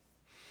 Said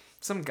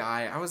some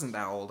guy, I wasn't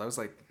that old. I was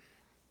like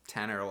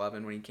 10 or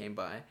 11 when he came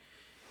by.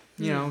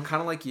 You know,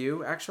 kind of like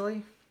you,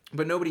 actually.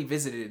 But nobody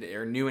visited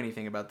or knew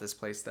anything about this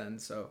place then,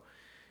 so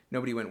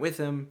nobody went with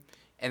him.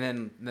 And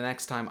then the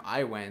next time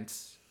I went,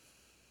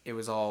 it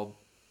was all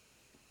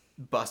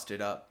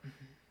busted up.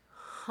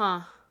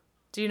 Huh.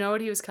 Do you know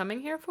what he was coming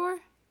here for?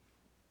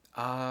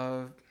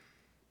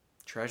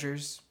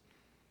 Treasures.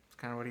 That's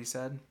kind of what he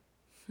said.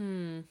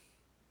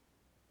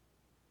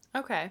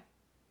 Okay.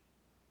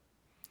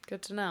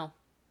 Good to know.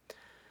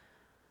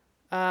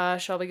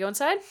 Shall we go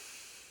inside?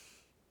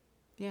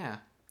 Yeah.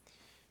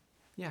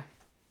 Yeah.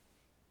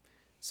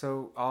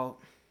 So I'll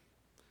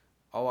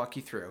walk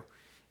you through.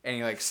 And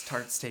he like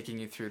starts taking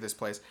you through this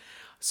place.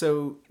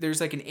 So there's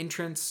like an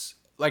entrance.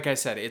 Like I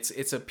said,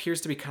 it's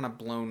appears to be kind of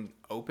blown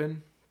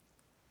open.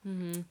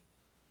 Mm-hmm.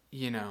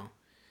 You know.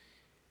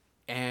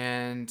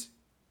 And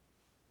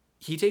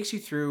he takes you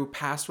through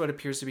past what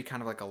appears to be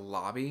kind of like a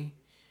lobby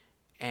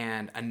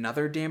and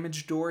another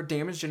damaged door,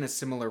 damaged in a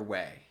similar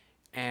way.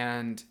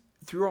 And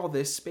through all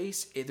this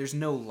space, there's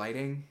no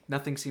lighting.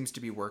 Nothing seems to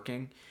be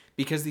working.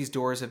 Because these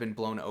doors have been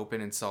blown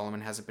open and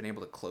Solomon hasn't been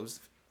able to close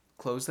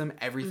them,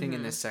 everything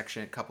in this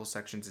section, a couple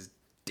sections, is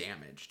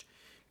damaged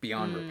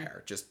beyond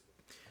repair. Just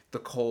the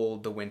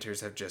cold, the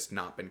winters have just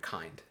not been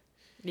kind.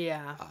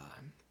 Yeah.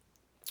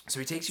 So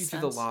he takes you through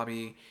the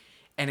lobby,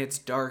 and it's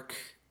dark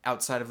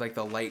outside of like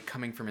the light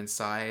coming from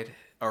inside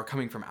or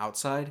coming from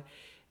outside,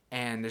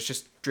 and there's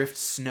just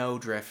snow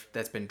drift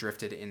that's been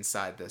drifted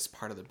inside this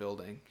part of the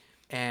building.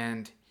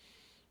 And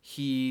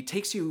he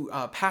takes you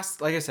past,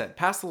 like I said,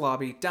 past the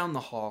lobby, down the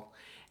hall,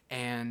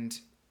 and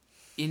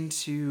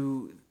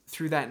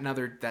through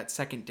that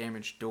second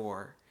damaged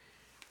door.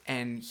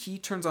 And he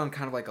turns on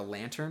kind of like a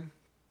lantern,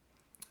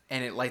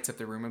 and it lights up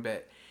the room a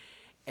bit.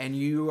 And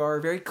you are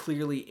very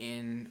clearly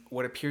in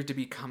what appeared to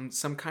become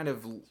some kind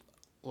of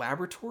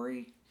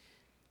laboratory.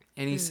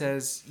 And he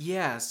says,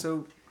 yeah,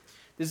 so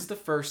this is the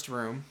first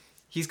room.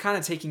 He's kind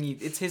of taking you,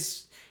 it's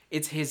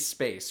his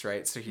space,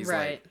 right? So he's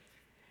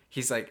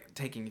like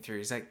taking you through.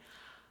 He's like,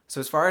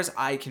 so as far as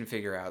I can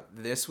figure out,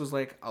 this was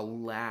like a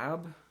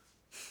lab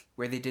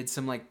where they did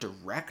some like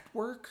direct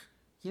work,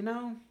 you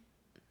know?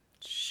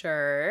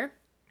 Sure.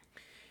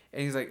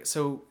 And he's like,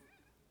 so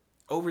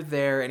over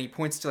there, and he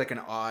points to like an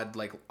odd,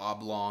 like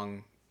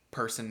oblong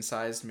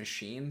person-sized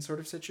machine sort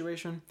of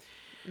situation.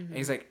 Mm-hmm. And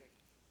he's like,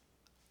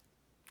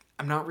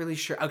 I'm not really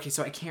sure. Okay,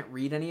 so I can't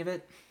read any of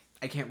it.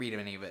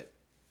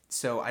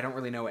 So I don't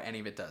really know what any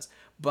of it does.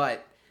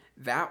 But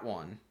that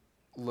one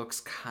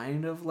looks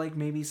kind of like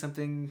maybe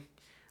something.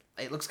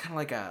 It looks kind of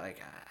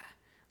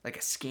like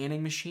a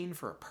scanning machine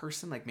for a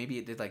person. Like maybe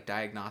it did like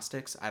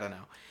diagnostics. I don't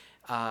know.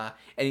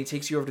 And he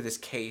takes you over to this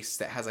case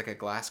that has like a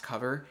glass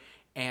cover,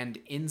 and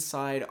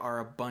inside are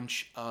a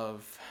bunch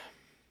of.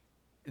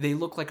 They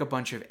look like a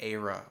bunch of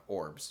Aera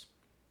orbs,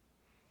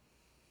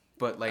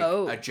 but like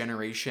a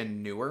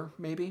generation newer,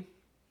 maybe.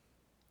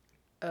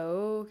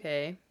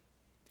 Okay.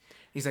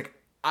 He's like,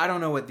 I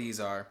don't know what these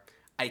are.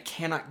 I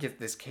cannot get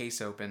this case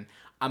open.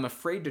 I'm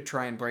afraid to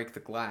try and break the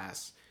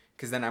glass,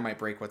 because then I might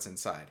break what's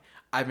inside.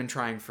 I've been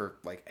trying for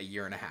like a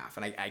year and a half,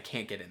 and I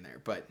can't get in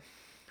there, but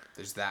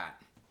there's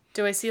that.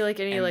 Do I see like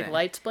any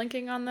lights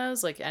blinking on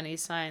those? Like any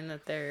sign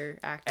that they're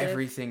active?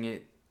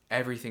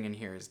 Everything in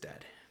here is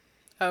dead.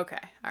 Okay,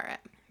 all right.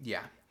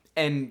 Yeah.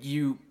 And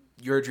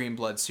you're a dream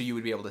blood, so you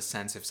would be able to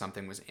sense if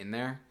something was in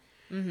there.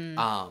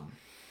 Mm-hmm.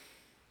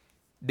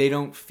 They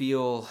don't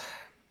feel...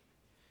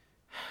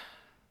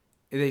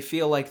 They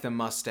feel like the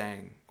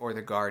Mustang or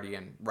the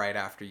Guardian right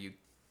after you...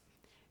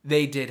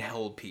 They did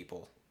hold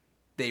people.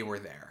 They were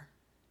there.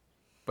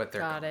 But they're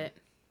gone. Got it.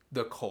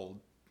 The cold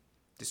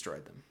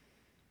destroyed them.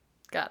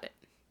 Got it.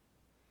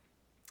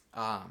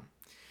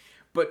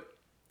 But,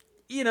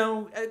 you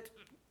know...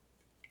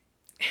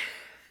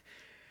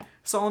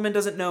 Solomon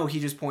doesn't know he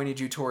just pointed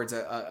you towards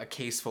a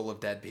case full of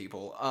dead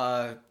people.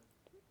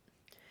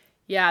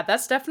 Yeah,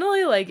 that's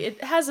definitely, like,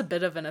 it has a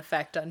bit of an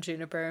effect on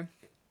Juniper.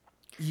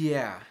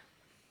 Yeah.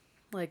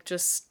 Like,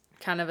 just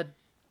kind of a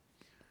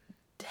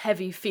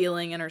heavy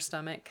feeling in her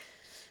stomach.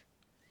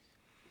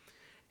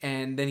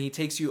 And then he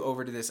takes you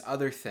over to this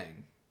other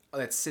thing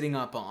that's sitting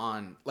up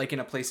on, like, in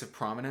a place of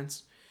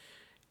prominence.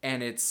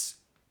 And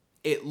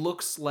it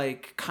looks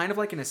like, kind of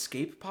like an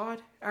escape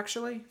pod,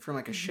 actually, from,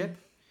 like, a ship.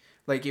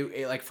 Like,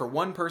 like for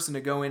one person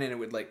to go in and it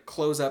would, like,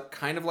 close up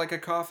kind of like a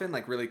coffin,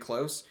 like, really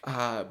close.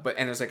 And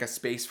there's, like, a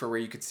space for where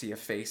you could see a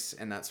face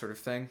and that sort of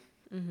thing.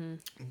 Mm-hmm.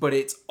 But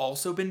it's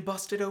also been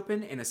busted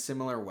open in a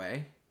similar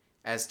way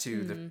as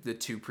to the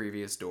two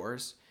previous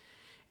doors.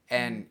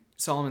 And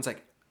Solomon's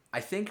like, I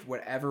think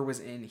whatever was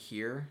in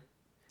here,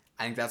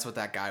 I think that's what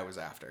that guy was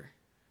after.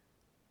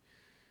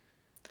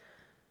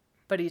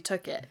 But he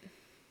took it.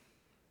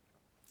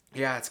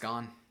 Yeah, it's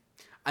gone.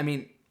 I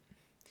mean,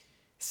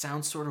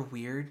 sounds sort of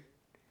weird,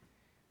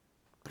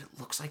 but it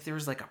looks like there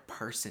was like a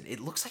person. It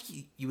looks like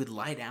you would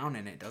lie down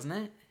in it, doesn't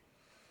it?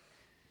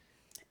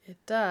 It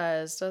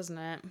does, doesn't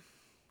it?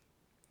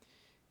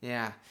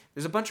 Yeah.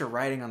 There's a bunch of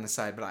writing on the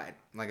side, but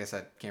like I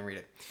said, can't read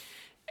it.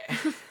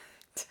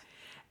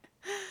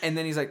 And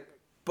then he's like,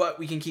 but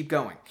we can keep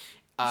going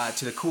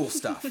to the cool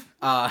stuff.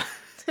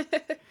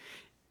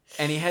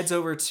 And he heads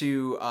over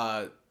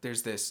to,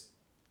 there's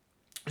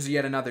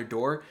yet another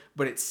door,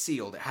 but it's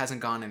sealed. It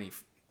hasn't gone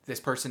this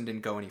person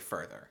didn't go any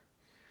further.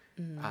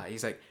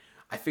 He's like,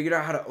 I figured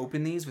out how to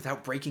open these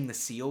without breaking the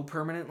seal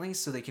permanently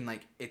so they can,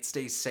 like, it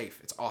stays safe.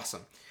 It's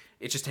awesome.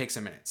 It just takes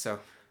a minute, so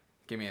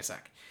give me a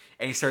sec.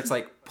 And he starts,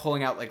 like,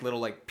 pulling out, like, little,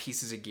 like,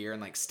 pieces of gear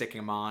and, like, sticking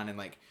them on and,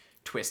 like,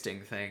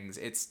 twisting things.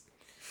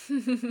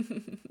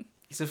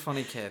 He's a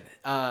funny kid.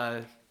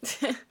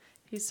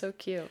 He's so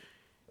cute.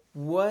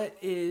 What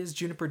is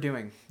Juniper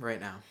doing right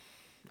now?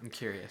 I'm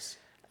curious.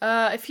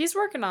 If he's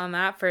working on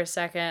that for a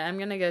second, I'm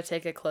gonna go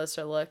take a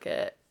closer look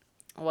at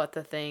what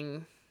the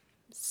thing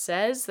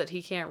says that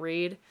he can't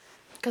read,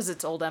 because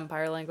it's Old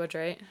Empire language,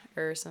 right?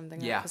 Or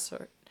something Yeah. of the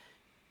sort.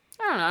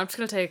 I don't know. I'm just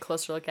gonna take a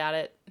closer look at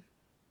it.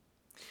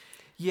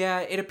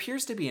 Yeah, it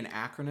appears to be an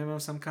acronym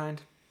of some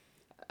kind.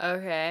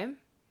 Okay.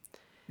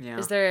 Yeah.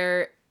 Is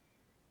there...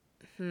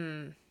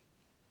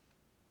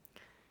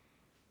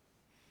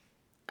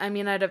 I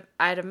mean,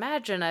 I'd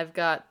imagine I've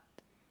got...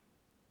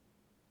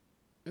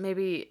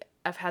 Maybe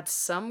I've had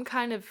some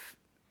kind of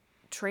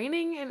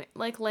training in,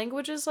 like,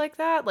 languages like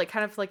that. Like,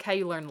 kind of like how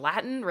you learn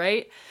Latin,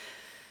 right?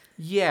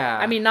 Yeah.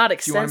 I mean, not Do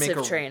you wanna make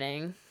extensive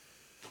training.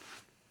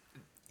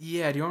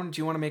 Yeah, do you want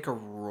to make a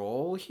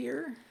roll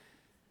here?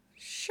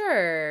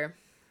 Sure.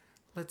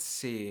 Let's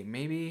see.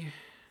 Maybe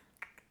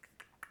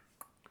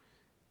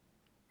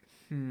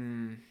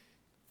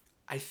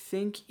I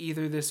think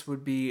either this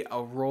would be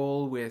a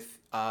roll with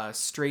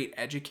straight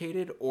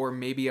educated or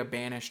maybe a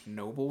banished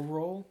noble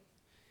roll.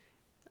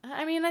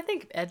 I mean, I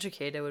think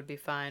educated would be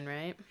fine,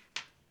 right?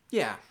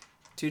 Yeah.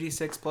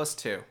 2d6 plus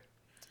 2.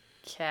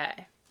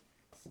 Okay.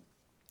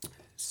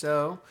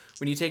 So,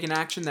 when you take an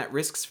action that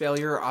risks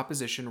failure or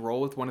opposition, roll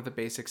with one of the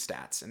basic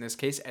stats. In this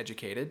case,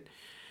 educated.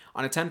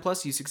 On a 10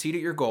 plus, you succeed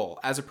at your goal.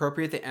 As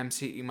appropriate, the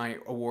MC might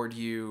award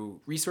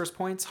you resource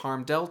points,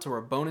 harm dealt, or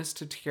a bonus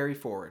to carry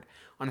forward.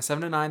 On a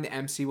 7 to 9, the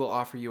MC will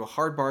offer you a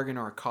hard bargain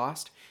or a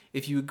cost.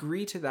 If you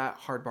agree to that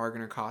hard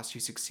bargain or cost,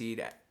 you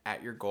succeed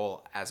at your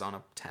goal as on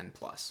a 10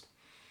 plus.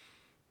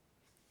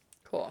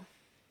 Cool.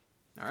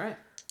 All right.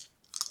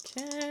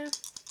 Okay.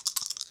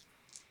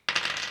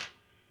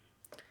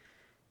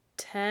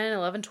 10,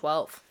 11,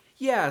 12.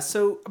 Yeah,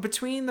 so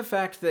between the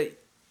fact that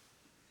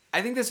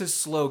I think this is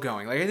slow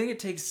going. Like, I think it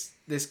takes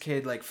this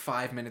kid like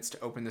 5 minutes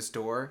to open this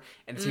door,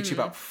 and it takes you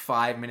about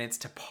 5 minutes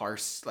to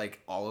parse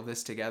like all of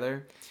this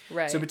together.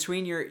 Right. So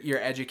between your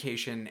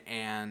education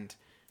and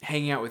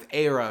hanging out with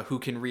Aira, who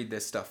can read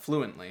this stuff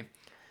fluently,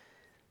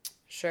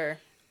 Sure.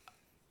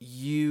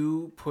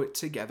 you put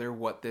together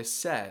what this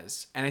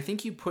says. And I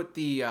think you put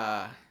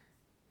together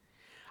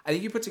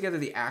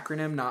the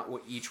acronym, not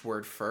what each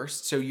word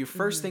first. So your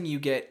first thing you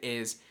get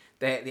is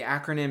that the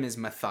acronym is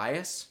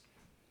Matthias.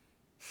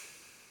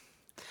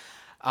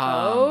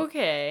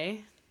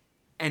 Okay.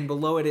 And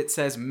below it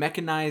says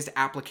mechanized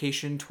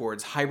application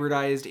towards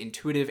hybridized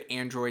intuitive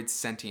android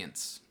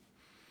sentience.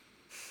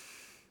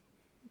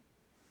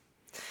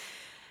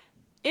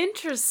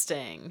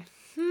 Interesting.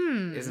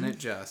 Isn't it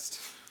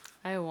just?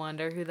 I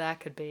wonder who that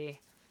could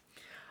be.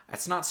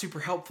 That's not super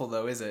helpful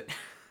though, is it?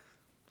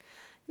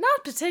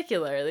 Not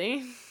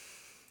particularly.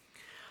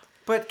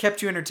 But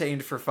kept you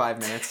entertained for 5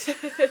 minutes.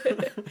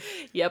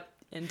 Yep,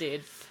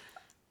 indeed.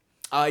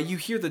 You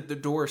hear the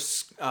door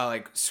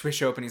like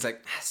swish open. He's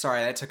like, sorry,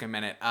 that took a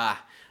minute.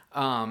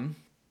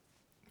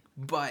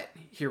 But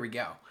here we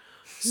go.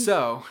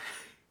 So,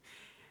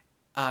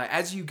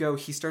 as you go,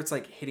 he starts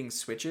like hitting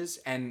switches.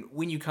 And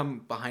when you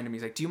come behind him,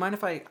 he's like, do you mind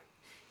if I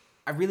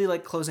really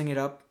like closing it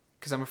up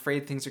because I'm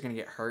afraid things are going to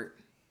get hurt.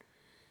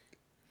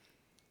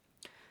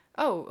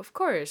 Oh, of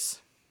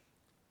course.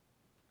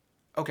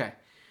 Okay.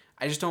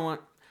 I don't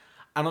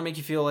make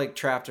you feel like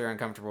trapped or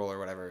uncomfortable or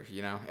whatever,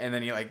 you know? And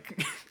then he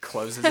like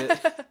closes it.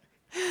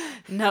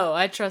 No,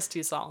 I trust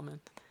you,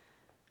 Solomon.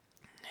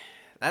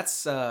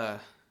 That's, I've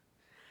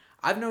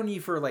known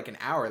you for like an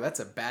hour. That's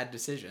a bad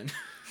decision.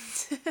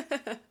 You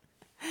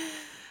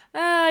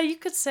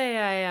could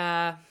say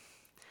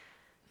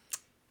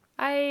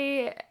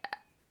I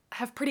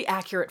have pretty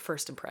accurate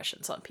first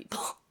impressions on people.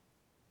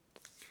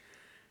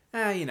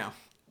 You know.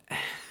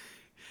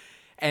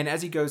 And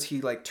as he goes,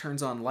 he like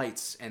turns on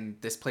lights and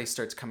this place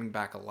starts coming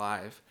back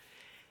alive.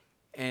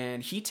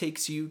 And he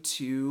takes you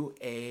to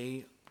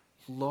a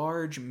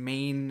large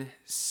main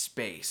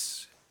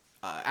space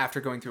after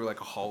going through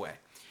like a hallway.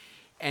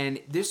 And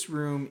this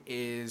room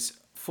is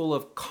full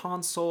of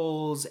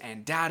consoles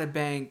and data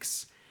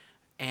banks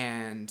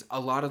and a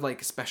lot of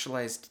like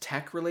specialized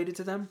tech related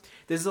to them.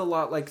 This is a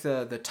lot like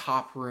the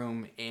top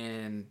room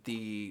in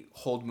the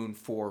Hold Moon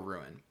 4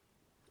 ruin.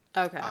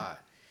 Okay.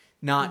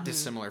 Not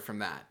dissimilar from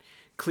that.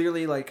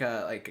 Clearly like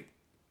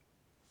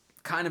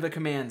kind of a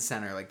command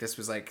center. Like this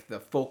was like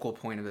the focal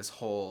point of this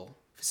whole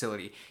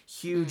facility.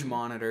 Huge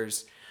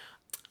monitors.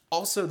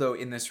 Also, though,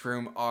 in this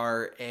room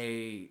are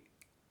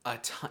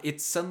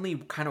it's suddenly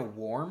kind of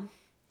warm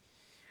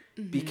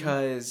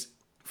because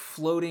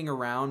floating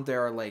around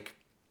there are like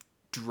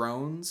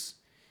drones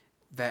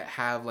that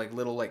have like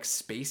little like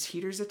space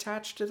heaters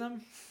attached to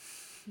them.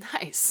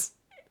 Nice.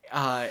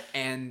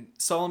 And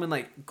Solomon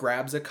like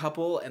grabs a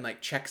couple and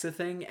like checks a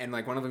thing, and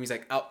like one of them he's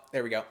like, oh,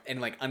 there we go,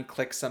 and like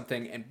unclicks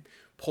something and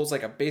pulls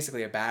like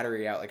basically a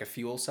battery out, like a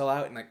fuel cell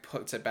out, and like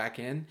puts it back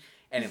in,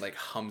 and it like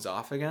hums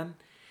off again.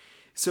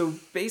 So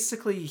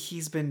basically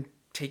he's been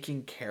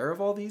taking care of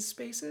all these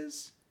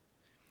spaces.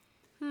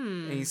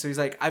 And so he's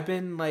like, I've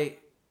been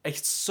like,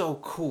 it's so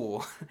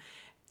cool.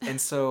 And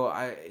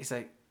so he's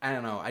like, I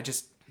don't know,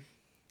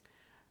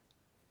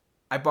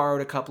 I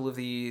borrowed a couple of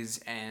these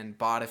and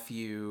bought a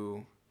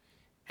few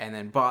and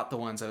then bought the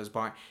ones I was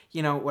borrowing.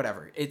 You know,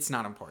 whatever. It's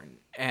not important.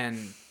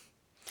 And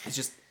it's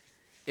just,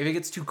 if it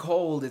gets too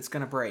cold, it's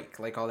going to break,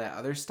 like all that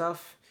other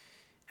stuff.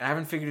 And I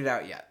haven't figured it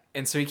out yet.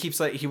 And so he keeps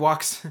like, he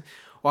walks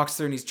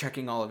through and he's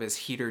checking all of his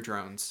heater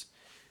drones.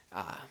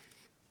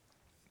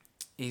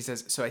 He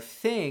says, so I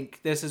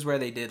think this is where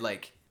they did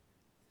like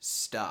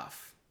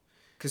stuff.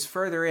 Because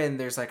further in,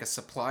 there's like a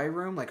supply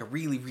room, like a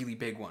really, really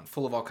big one,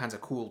 full of all kinds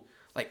of cool,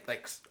 like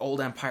old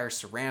Empire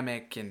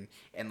ceramic and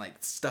like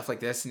stuff like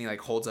this. And he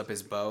like holds up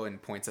his bow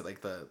and points at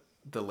like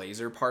the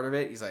laser part of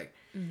it. He's like,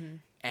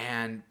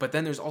 but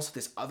then there's also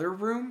this other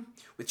room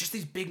with just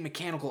these big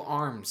mechanical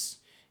arms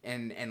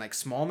and like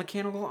small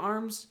mechanical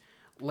arms,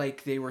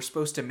 like they were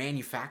supposed to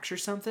manufacture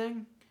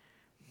something,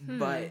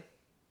 but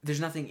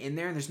there's nothing in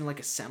there. And there's no like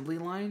assembly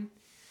line.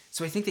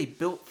 So I think they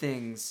built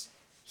things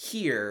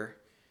here,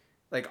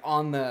 like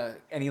and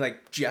he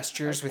like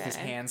gestures with his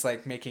hands,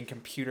 like making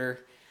computer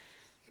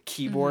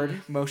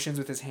keyboard motions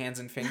with his hands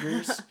and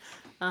fingers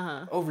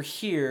over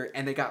here,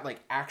 and they got like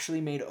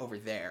actually made over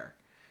there.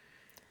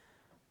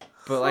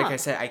 But like I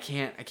said, I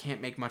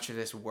can't make much of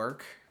this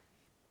work.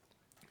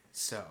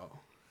 So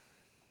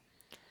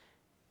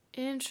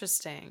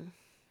Interesting.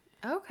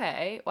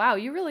 Okay. Wow,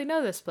 you really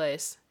know this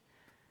place.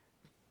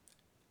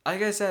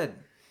 like I said,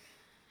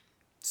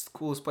 it's the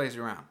coolest place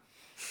around.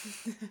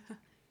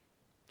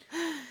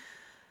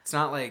 It's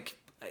not like,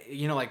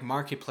 you know, like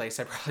Marketplace,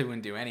 I probably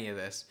wouldn't do any of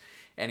this.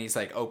 And he's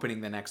like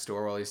opening the next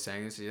door while he's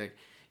saying this. He's like,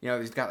 you know,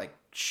 he's got like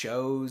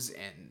shows,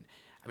 and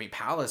I mean,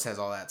 Palace has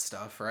all that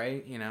stuff,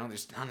 right? You know,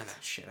 there's none of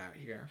that shit out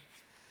here.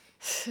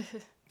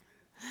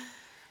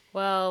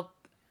 Well,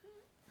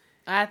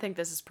 I think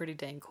this is pretty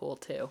dang cool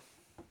too.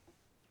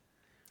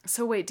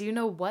 So wait, do you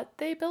know what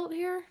they built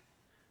here?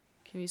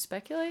 Can you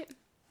speculate?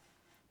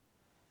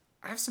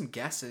 I have some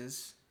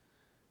guesses.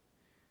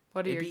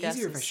 What are It'd your be guesses?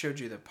 easier if I showed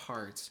you the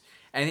parts.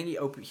 And I think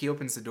he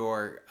opens the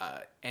door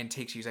and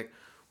takes you. He's like,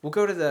 we'll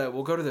go to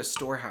the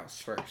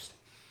storehouse first.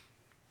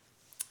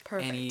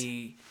 Perfect. And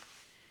he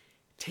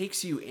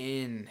takes you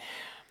in,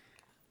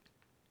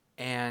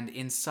 and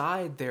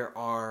inside there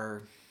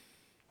are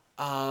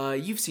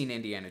you've seen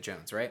Indiana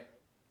Jones, right?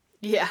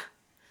 Yeah.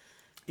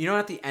 You know,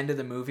 at the end of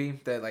the movie,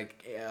 that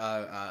like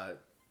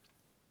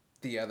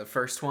the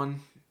first one,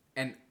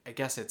 and I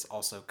guess it's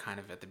also kind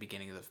of at the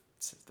beginning of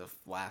the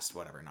last,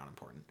 whatever, not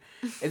important.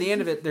 At the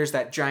end of it, there's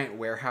that giant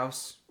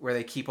warehouse where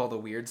they keep all the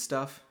weird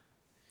stuff.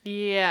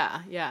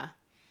 Yeah.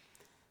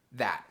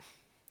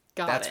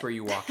 That's it. where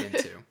you walk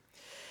into.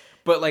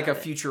 But like a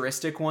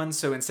futuristic one,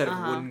 so instead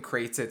of wooden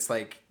crates, it's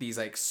like these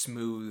like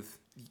smooth,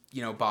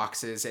 you know,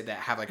 boxes that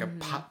have like a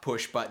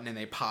push button, and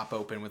they pop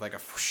open with like a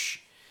whoosh,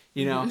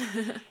 you know.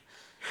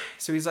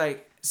 So he's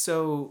like,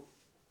 and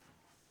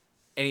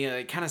he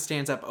like kind of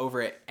stands up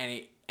over it,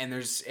 and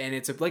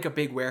it's like a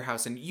big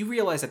warehouse, and you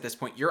realize at this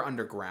point you're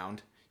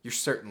underground. You're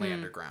certainly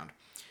underground.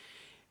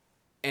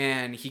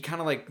 And he kind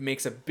of like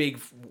makes a big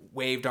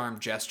waved arm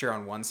gesture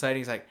on one side.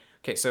 He's like,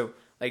 okay, so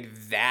like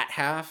that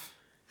half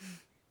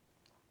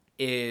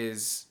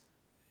is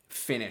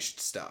finished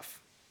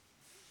stuff.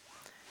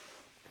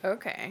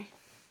 Okay.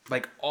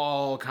 Like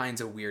all kinds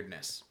of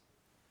weirdness.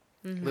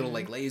 Little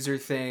like laser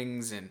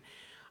things, and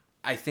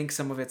I think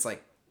some of it's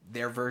like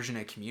their version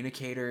of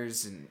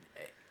communicators,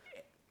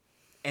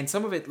 and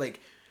some of it,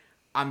 like,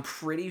 I'm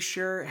pretty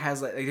sure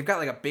has like they've got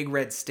like a big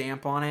red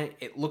stamp on it.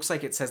 It looks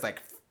like it says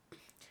like,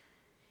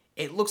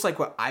 it looks like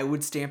what I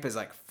would stamp as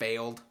like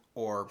failed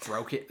or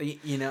broke it.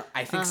 You know,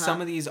 I think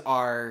some of these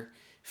are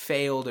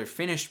failed or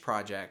finished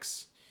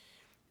projects.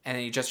 And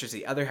then he gestures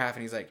the other half,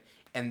 and he's like,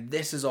 and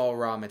this is all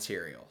raw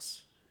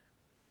materials.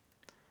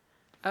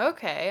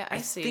 Okay, I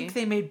see. I think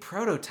they made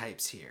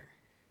prototypes here.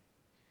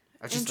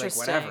 I was just like,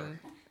 whatever.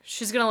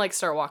 She's gonna like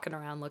start walking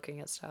around looking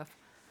at stuff.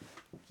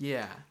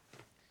 Yeah.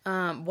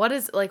 What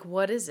is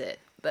it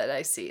that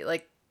I see?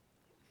 Like,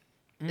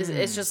 is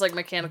it's just like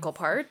mechanical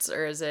parts,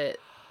 or is it?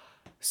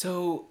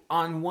 So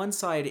on one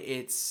side,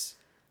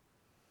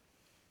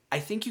 I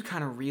think you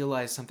kind of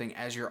realize something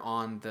as you're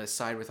on the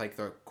side with like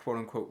the quote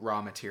unquote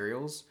raw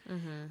materials.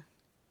 Mm-hmm.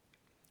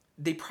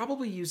 They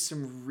probably use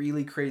some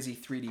really crazy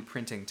 3D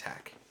printing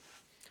tech.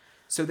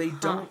 So they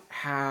don't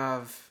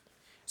have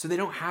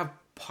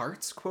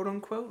parts, quote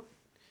unquote.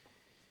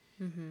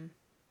 Mm-hmm.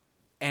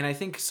 And I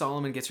think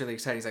Solomon gets really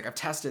excited. He's like, I've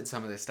tested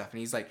some of this stuff. And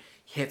he's like,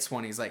 hits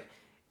one. He's like,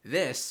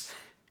 this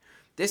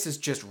is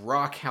just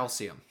raw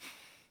calcium.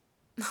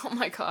 Oh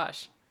my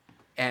gosh.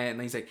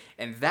 And he's like,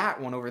 and that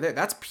one over there,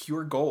 that's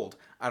pure gold.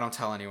 I don't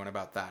tell anyone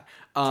about that.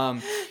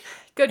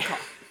 Good call.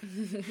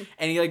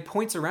 And he like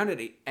points around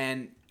it,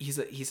 and he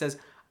says,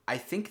 I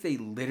think they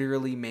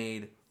literally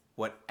made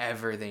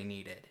whatever they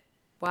needed.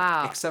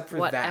 Wow. Except for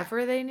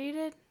whatever they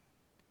needed?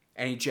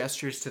 And he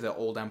gestures to the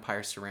old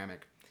Empire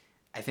ceramic.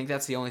 I think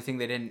that's the only thing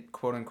they didn't,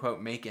 quote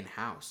unquote, make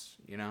in-house,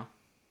 you know?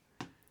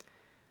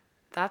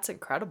 That's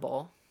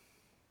incredible.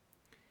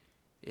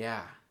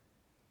 Yeah.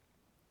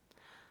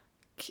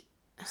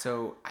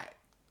 So,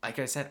 like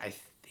I said, I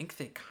think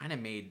they kind of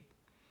made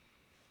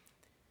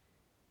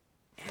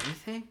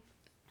anything.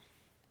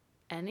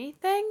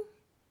 Anything?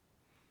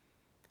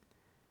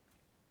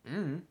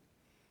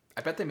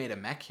 I bet they made a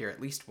mech here at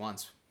least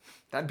once.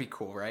 That'd be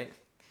cool, right?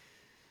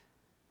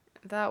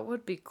 That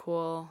would be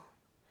cool.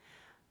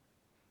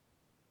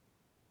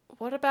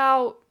 What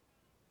about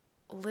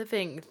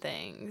living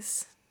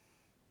things?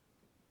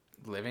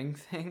 Living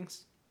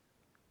things?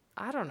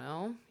 I don't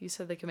know. You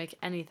said they could make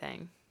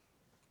anything.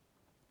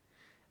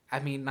 I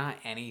mean, not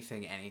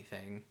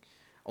anything.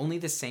 Only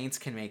the Saints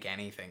can make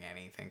anything.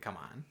 Come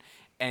on.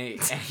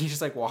 And he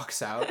just like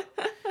walks out.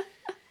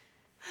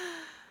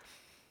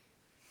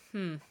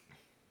 I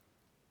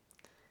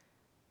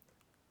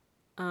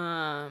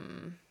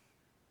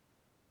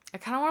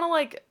kind of want to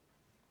like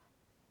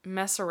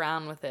mess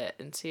around with it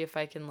and see if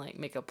I can like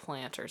make a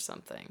plant or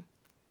something.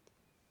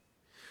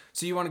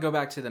 So you want to go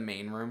back to the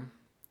main room?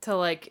 To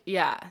like,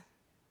 yeah.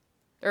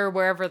 Or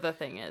wherever the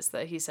thing is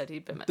that he said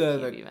he'd be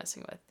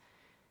messing with.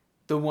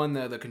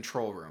 The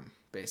control room,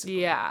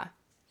 basically. Yeah.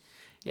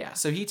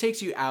 So he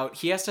takes you out.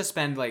 He has to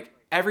spend like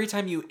every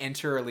time you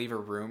enter or leave a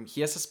room,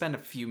 he has to spend a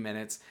few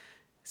minutes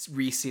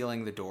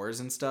resealing the doors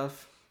and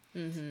stuff,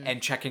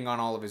 and checking on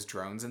all of his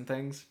drones and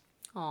things.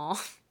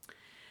 Aw.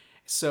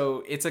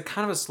 So it's a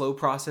kind of a slow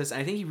process. And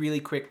I think he really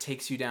quick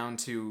takes you down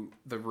to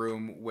the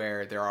room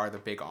where there are the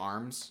big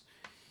arms,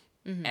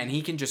 and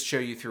he can just show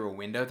you through a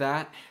window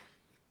that.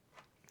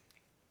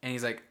 And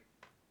he's like,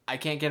 I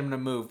can't get them to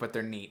move, but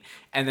they're neat.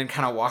 And then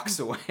kind of walks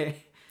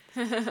away.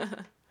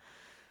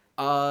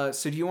 So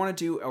do you want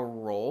to do a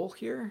roll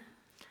here?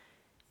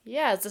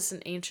 Yeah, is this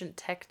an ancient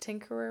tech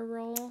tinkerer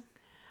roll?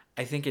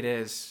 I think it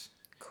is.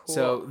 Cool.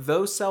 So,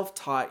 though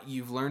self-taught,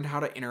 you've learned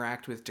how to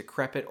interact with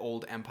decrepit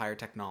old Empire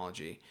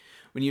technology.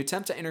 When you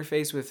attempt to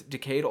interface with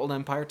decayed old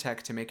Empire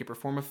tech to make it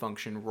perform a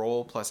function,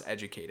 roll plus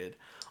educated.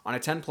 On a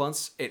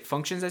 10+, it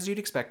functions as you'd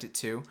expect it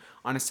to.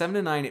 On a 7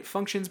 to 9, it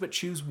functions but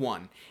choose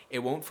 1. It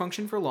won't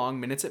function for long,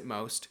 minutes at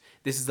most.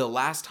 This is the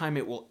last time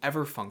it will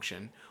ever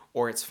function,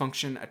 or its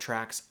function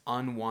attracts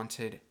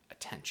unwanted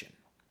attention.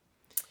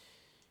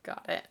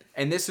 Got it.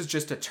 And this is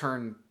just to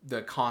turn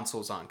the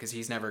consoles on, because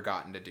he's never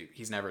done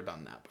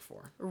that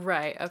before.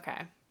 Right,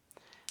 okay.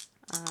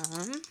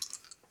 Oh,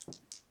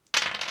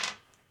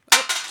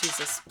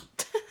 Jesus.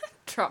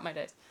 Drop my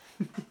dice.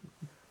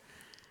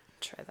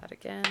 Try that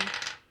again.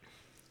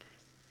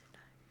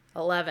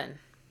 11.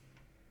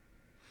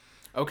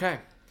 Okay.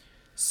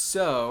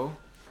 So,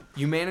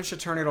 you manage to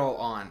turn it all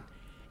on,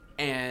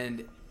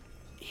 and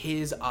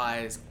his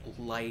eyes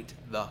light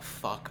the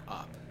fuck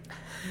up.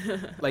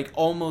 Like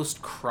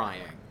almost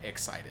crying,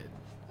 excited.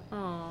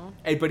 Aww.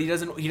 But he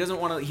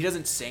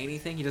doesn't say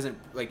anything.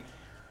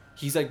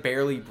 He's like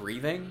barely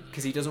breathing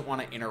because he doesn't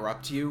want to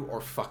interrupt you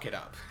or fuck it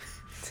up.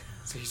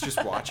 So he's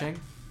just watching.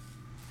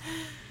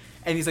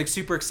 And he's like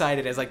super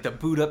excited as like the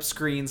boot up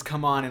screens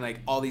come on and like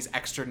all these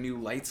extra new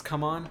lights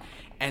come on.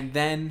 And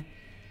then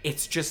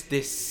it's just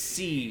this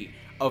sea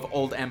of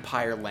Old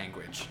Empire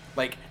language.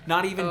 Like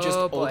not even just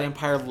Old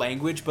Empire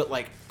language, but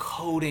like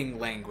coding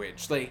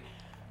language. Like,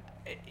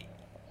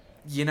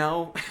 you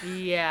know?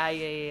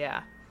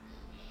 Yeah.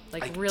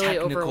 Like really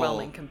technical,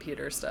 overwhelming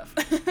computer stuff.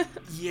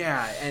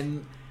 Yeah,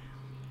 and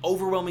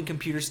overwhelming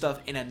computer stuff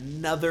in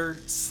another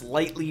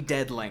slightly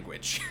dead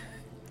language.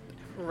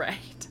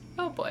 Right.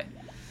 Oh boy.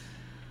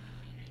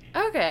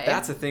 Okay.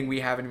 That's a thing we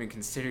haven't even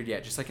considered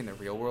yet, just like in the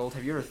real world.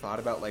 Have you ever thought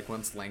about like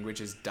once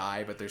languages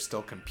die but they're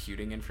still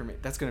computing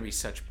information? That's going to be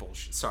such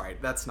bullshit. Sorry,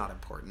 that's not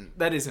important.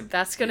 That isn't.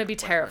 That's going to be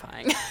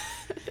terrifying.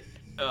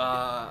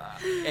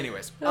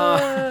 Anyways.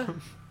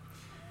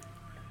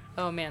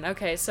 Oh man,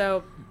 okay,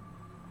 so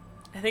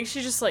I think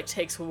she just like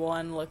takes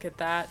one look at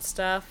that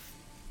stuff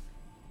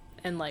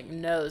and like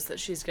knows that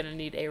she's gonna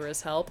need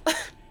Aira's help.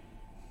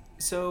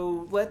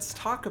 So let's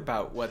talk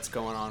about what's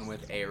going on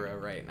with Aira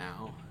right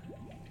now.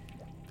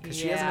 Because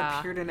she hasn't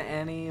appeared in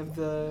any of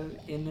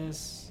in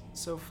this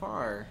so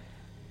far.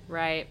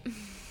 Right.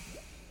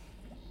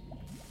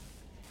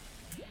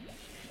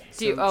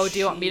 Do you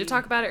want me to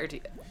talk about it or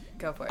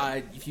go for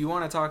it? If you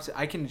want to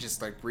I can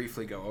just like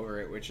briefly go over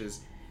it, which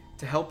is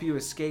to help you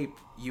escape,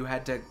 you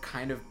had to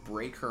kind of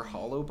break her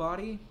hollow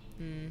body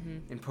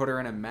and put her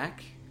in a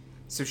mech,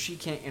 so she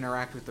can't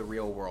interact with the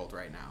real world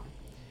right now.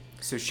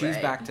 So she's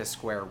back to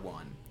square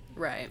one.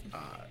 Right.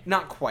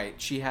 Not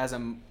quite.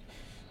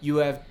 You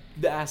have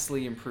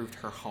vastly improved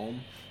her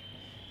home.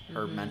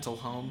 her mental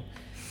home,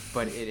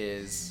 but it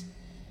is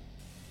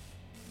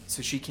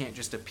so she can't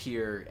just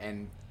appear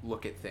and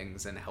look at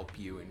things and help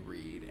you and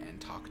read and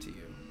talk to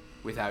you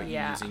without you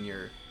using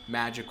your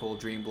magical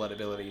dream blood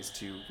abilities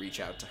to reach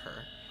out to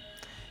her.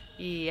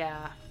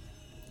 Yeah.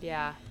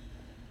 Yeah.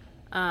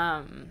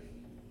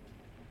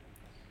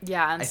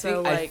 Yeah, and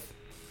so like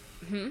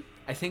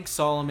I think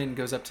Solomon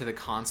goes up to the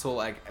console,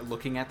 like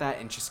looking at that,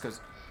 and just goes,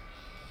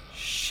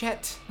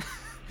 "Shit."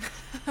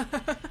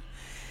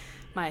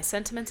 My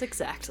sentiments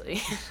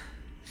exactly.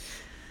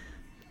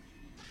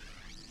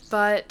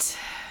 But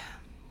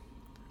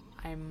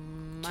I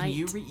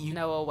might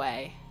know a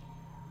way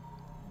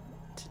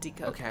to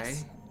decode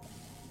this.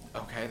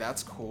 Okay,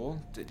 that's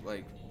cool.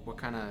 What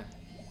kind of?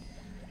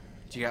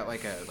 Do you got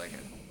like a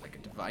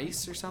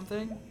device or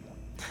something?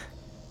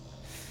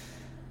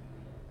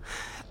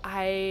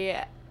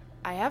 I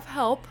have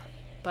help,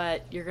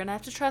 but you're gonna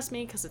have to trust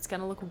me because it's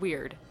gonna look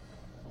weird.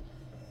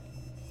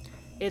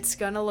 It's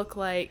gonna look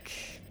like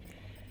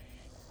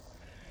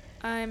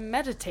I'm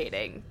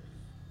meditating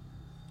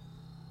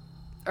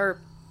or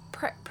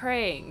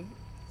praying.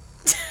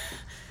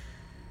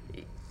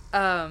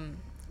 I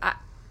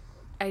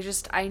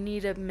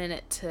need a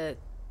minute to.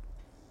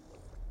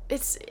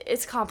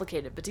 It's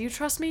complicated, but do you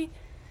trust me?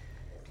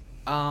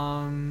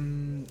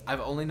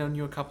 I've only known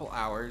you a couple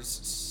hours,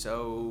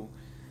 so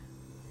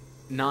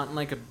not in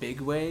like a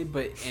big way,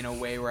 but in a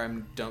way where I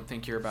don't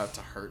think you're about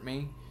to hurt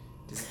me.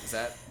 Is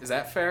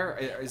that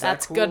fair?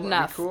 That's cool? good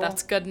enough. Cool?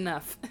 That's good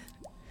enough.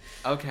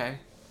 Okay.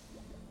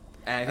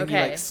 And I think he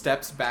like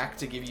steps back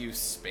to give you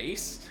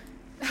space.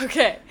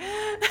 Okay.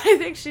 I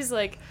think she's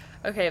like,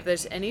 okay, if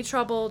there's any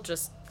trouble,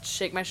 just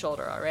shake my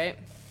shoulder, all right?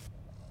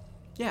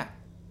 Yeah.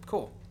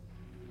 Cool.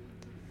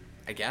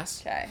 I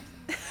guess. Okay.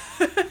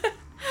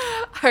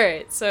 All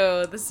right,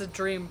 so this is a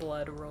dream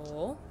blood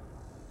roll.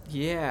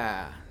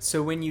 Yeah.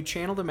 So when you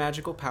channel the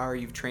magical power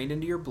you've trained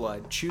into your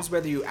blood, choose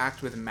whether you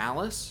act with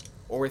malice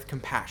or with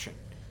compassion,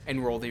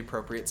 and roll the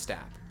appropriate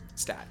stat.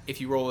 If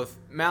you roll with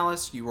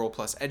malice, you roll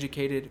plus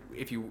educated.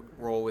 If you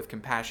roll with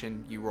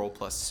compassion, you roll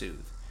plus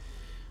soothe.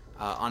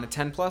 On a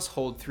 10 plus,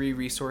 hold 3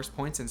 resource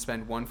points and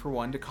spend 1 for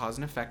 1 to cause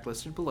an effect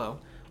listed below.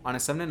 On a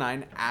 7 to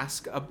 9,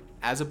 ask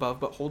as above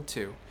but hold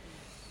 2.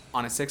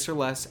 On a 6 or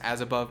less,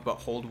 as above but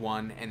hold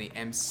 1, and the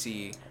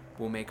MC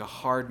will make a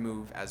hard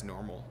move as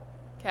normal.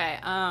 Okay,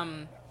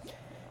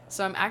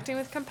 so I'm acting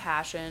with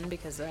compassion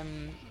because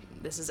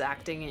this is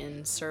acting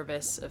in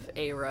service of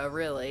Aira,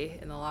 really,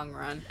 in the long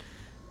run.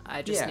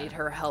 I just need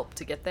her help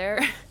to get there.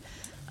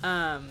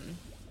 And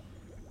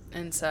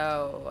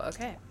so,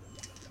 okay.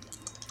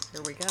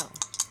 Here we go.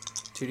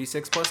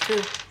 2d6 plus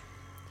 2.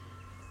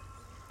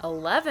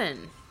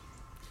 11.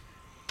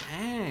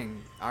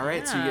 Dang. All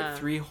right, so you get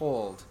 3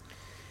 hold.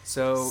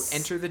 So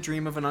enter the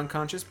dream of an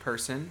unconscious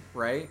person,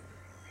 right?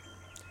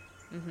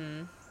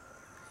 Mm-hmm.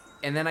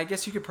 And then I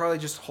guess you could probably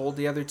just hold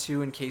the other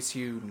 2 in case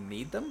you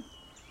need them.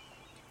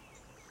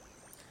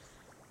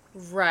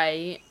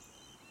 Right.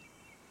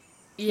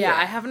 Yeah,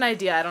 I have an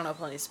idea. I don't know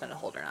if I'll need to spend a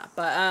hold or not.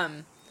 But,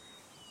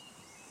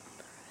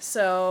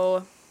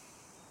 so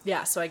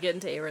I get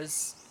into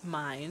Aira's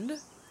mind.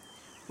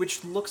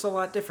 Which looks a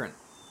lot different.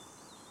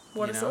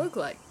 What does it look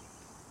like?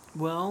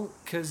 Well,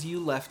 because you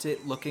left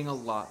it looking a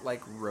lot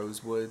like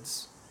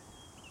Rosewood's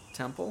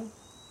temple.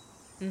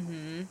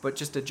 Mm-hmm. But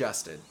just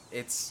adjusted.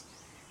 It's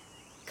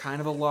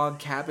kind of a log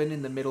cabin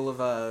in the middle of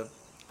a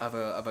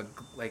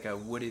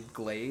wooded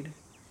glade.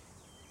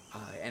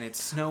 And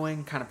it's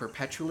snowing kind of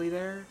perpetually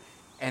there.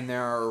 And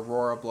there are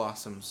aurora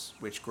blossoms,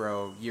 which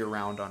grow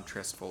year-round on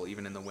Tristful,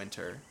 even in the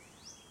winter,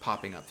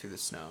 popping up through the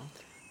snow.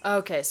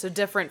 Okay, so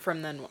different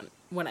from then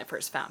when I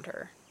first found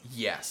her.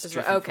 Yes,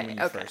 different from when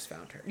you first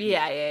found her.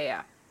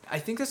 Yeah. I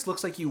think this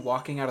looks like you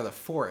walking out of the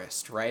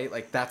forest, right?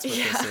 Like, that's what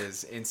this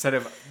is, instead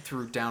of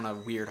down a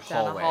weird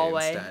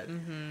hallway instead.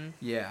 Mm-hmm.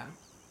 Yeah.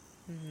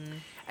 Mm-hmm.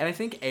 And I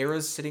think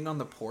Aira's sitting on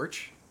the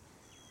porch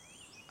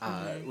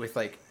with,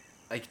 like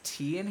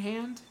tea in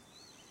hand.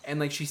 And,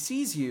 like, she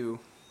sees you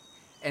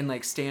and,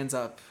 like, stands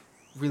up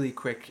really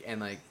quick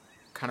and, like,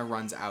 kind of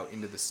runs out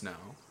into the snow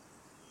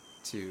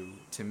to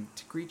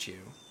greet you.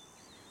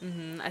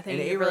 Mm-hmm. I think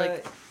you give her,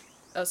 like...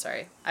 Oh,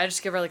 sorry. I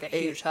just give her, like, a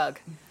huge hug.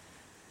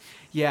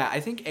 Yeah, I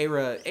think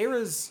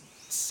Aira's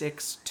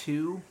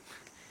 6'2".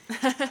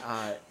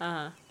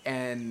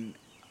 And,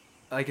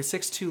 like, a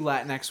 6'2"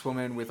 Latinx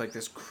woman with, like,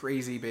 this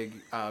crazy big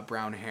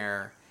brown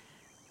hair.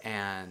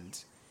 And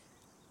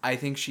I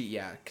think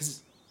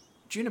because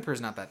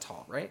Juniper's not that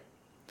tall, right?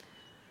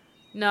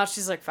 No,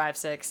 she's like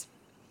 5'6".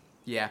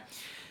 Yeah.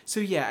 So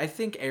yeah, I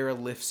think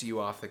Aira lifts you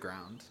off the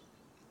ground.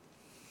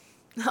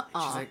 She's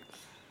like,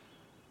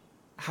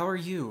 "How are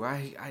you?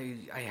 I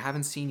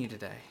haven't seen you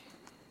today."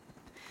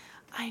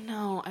 I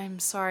know. I'm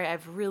sorry.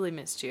 I've really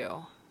missed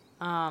you.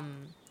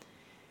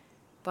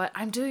 But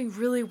I'm doing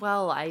really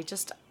well. I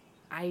just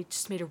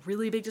made a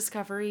really big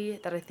discovery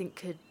that I think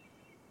could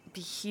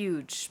be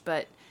huge,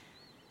 but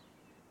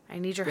I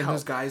need your help.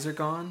 Those guys are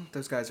gone?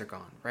 Those guys are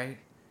gone, right?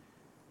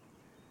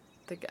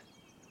 The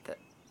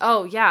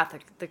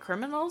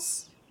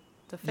criminals?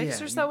 The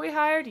fixers that we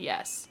hired?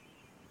 Yes.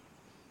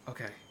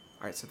 Okay.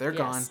 All right, so they're Yes,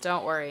 gone.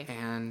 don't worry.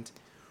 And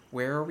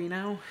where are we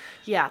now?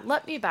 Yeah,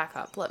 let me back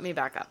up.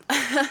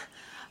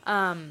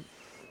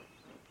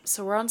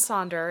 So we're on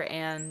Sonder,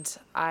 and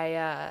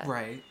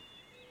Right.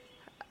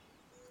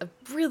 a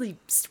really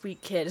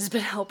sweet kid has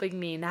been helping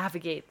me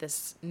navigate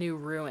this new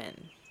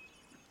ruin.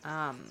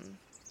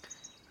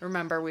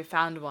 Remember, we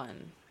found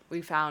one.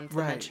 We found the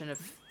Right. mention of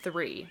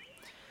 3.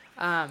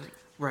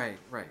 Right.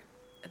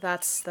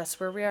 That's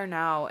where we are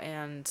now,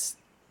 and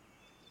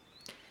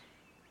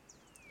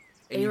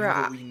And you have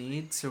Aira, what we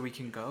need so we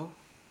can go?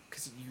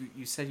 Because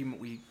you said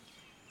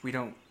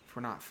we're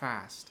not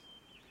fast.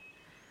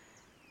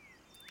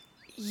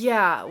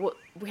 yeah,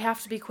 we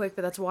have to be quick,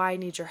 but that's why I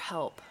need your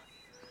help.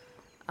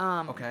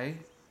 Okay.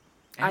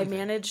 I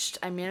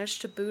Anything.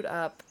 managed to boot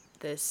up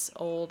this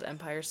old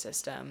Empire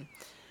system.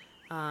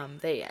 I'm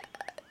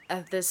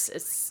at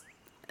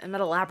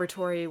a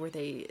laboratory where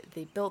they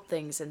built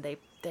things, and they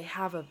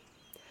have a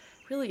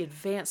really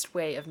advanced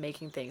way of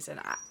making things, and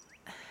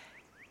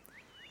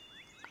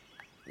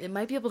it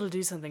might be able to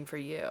do something for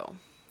you.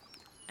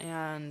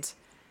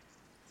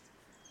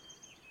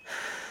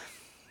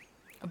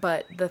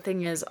 But the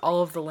thing is,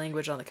 all of the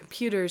language on the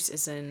computers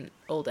is in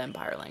Old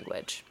Empire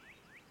language.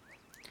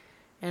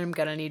 And I'm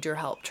gonna need your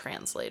help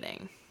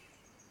translating.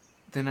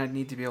 Then I'd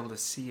need to be able to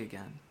see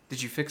again.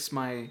 Did you fix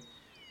the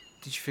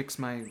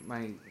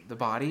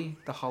body,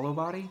 the hollow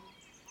body?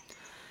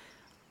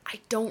 I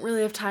don't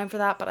really have time for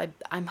that, but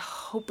I'm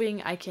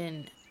hoping I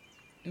can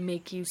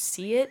make you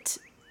see it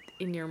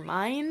in your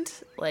mind.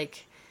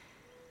 Like,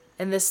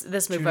 and this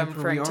move Juniper, I'm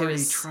referring we to already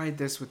is... tried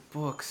this with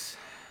books.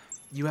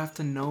 You have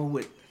to know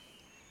what...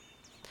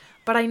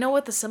 But I know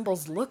what the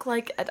symbols look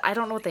like. I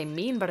don't know what they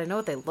mean, but I know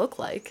what they look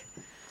like.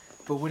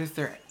 But what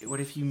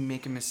if you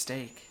make a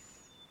mistake?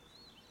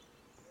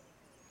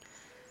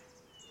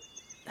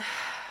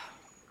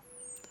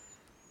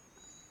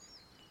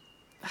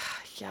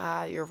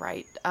 Yeah, you're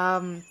right.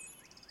 This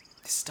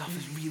stuff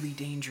is really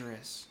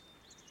dangerous.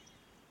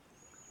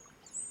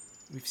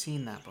 We've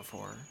seen that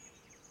before.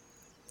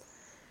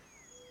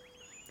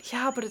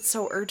 Yeah, but it's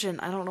so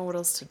urgent. I don't know what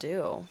else to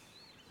do.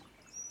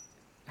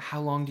 How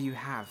long do you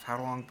have?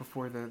 How long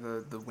before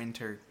the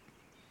winter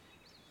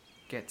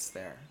gets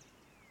there?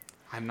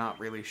 I'm not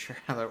really sure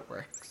how that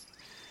works.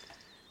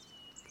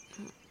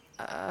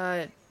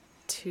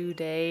 2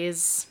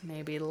 days,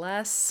 maybe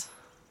less.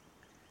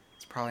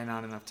 It's probably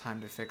not enough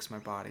time to fix my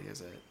body,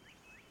 is it?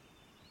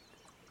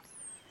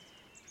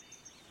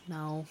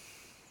 No.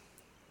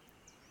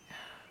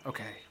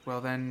 Okay,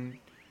 well then...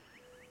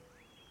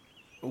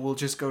 We'll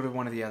just go to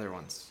one of the other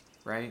ones,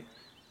 right?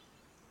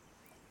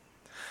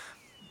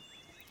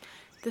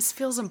 This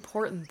feels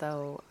important,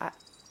 though.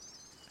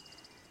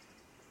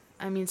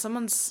 I mean,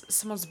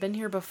 someone's been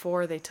here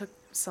before. They took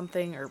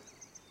something or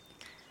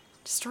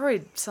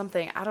destroyed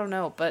something. I don't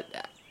know,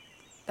 but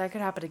that could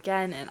happen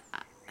again. And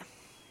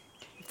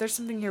if there's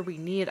something here we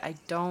need, I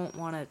don't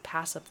want to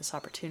pass up this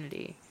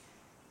opportunity.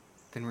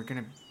 Then we're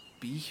gonna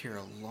be here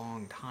a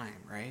long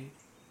time, right?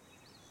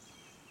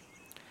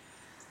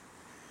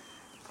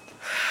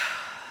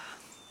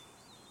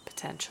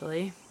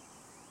 Potentially.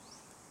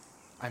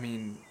 I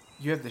mean,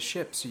 you have the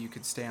ship, so you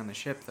could stay on the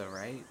ship, though,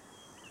 right?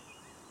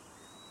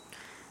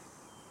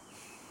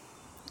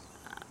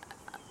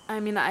 I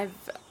mean, I've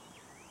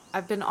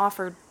been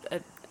offered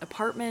an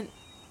apartment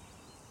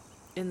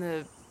in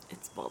the...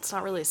 It's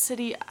not really a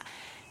city.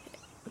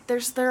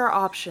 There are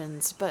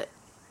options, but...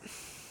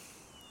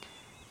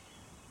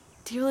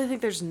 Do you really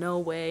think there's no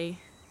way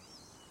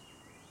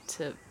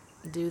to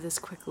do this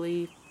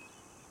quickly?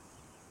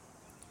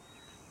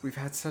 We've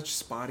had such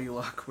spotty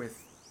luck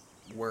with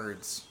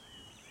words.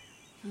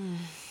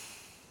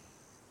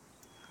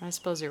 I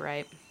suppose you're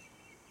right.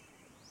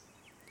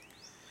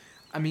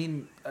 I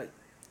mean,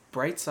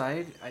 bright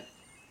side,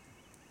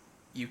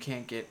 you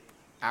can't get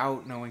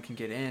out, no one can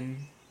get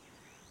in.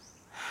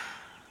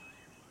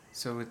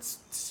 So it's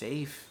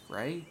safe,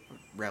 right?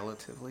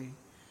 Relatively.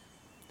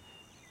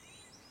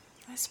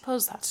 I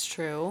suppose that's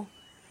true.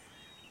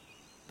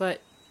 But,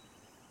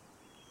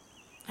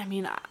 I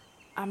mean,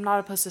 I'm not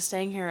opposed to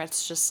staying here.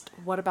 It's just,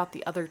 what about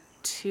the other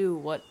 2?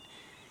 What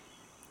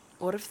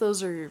if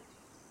those are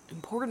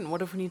important?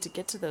 What if we need to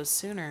get to those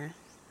sooner?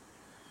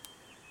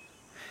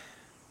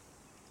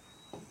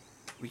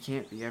 We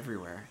can't be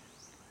everywhere.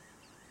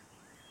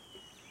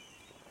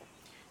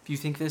 If you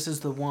think this is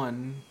the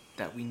one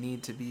that we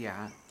need to be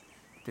at,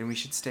 then we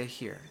should stay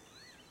here.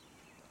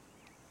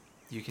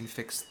 You can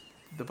fix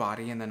the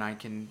body and then I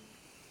can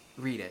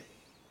read it.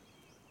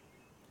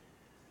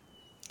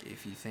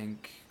 If you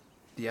think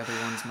the other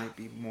ones might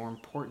be more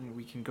important,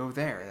 we can go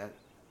there.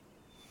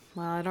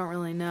 Well, I don't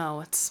really know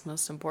what's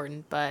most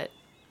important, but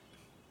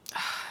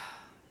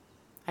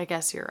I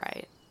guess you're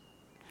right.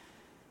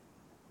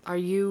 Are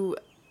you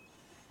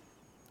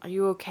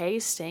okay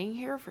staying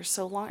here for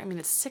so long? I mean,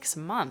 it's 6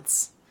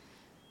 months.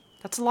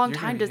 That's a long You're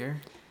time gonna to... be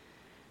here.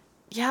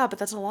 Yeah, but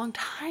that's a long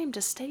time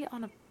to stay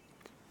on a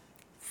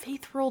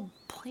faith-ruled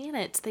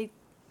planet.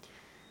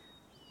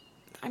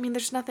 I mean,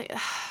 there's nothing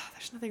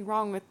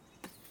wrong with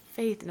the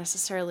faith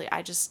necessarily.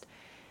 I just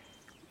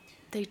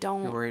they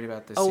don't You're worried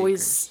about the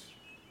always... Seekers.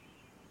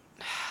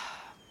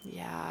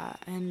 Yeah,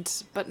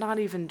 but not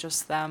even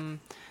just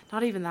them,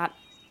 not even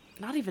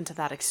to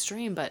that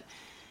extreme, but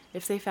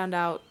if they found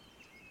out,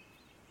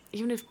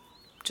 even if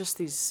just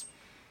these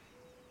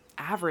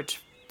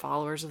average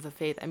followers of the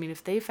faith, I mean,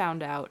 if they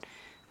found out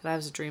that I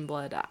was a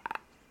Dreamblood,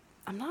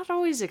 I'm not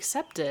always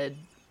accepted.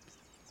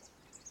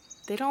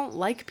 They don't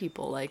like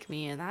people like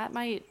me, and that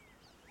might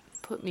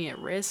put me at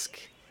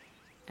risk.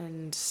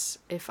 And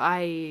if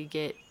I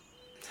get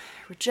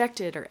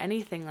rejected or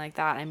anything like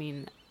that, I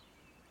mean,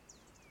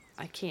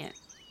 I can't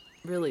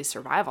really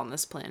survive on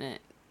this planet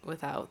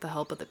without the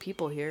help of the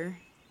people here.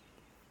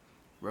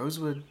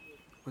 Rosewood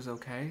was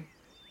okay,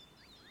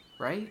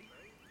 right?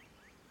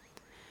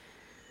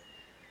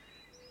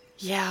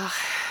 Yeah.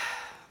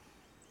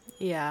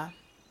 Yeah.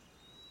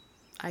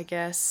 I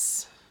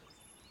guess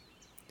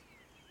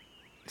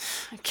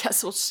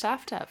we'll just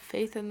have to have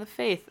faith in the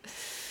faith.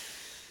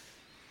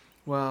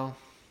 Well,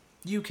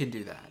 you can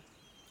do that.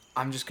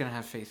 I'm just gonna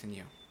have faith in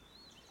you.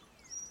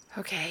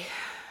 Okay.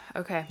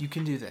 You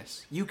can do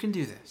this.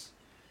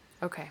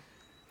 Okay.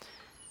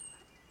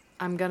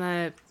 In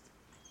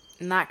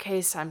that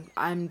case,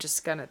 I'm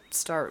just gonna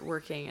start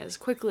working as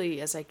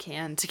quickly as I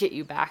can to get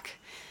you back.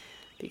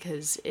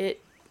 Because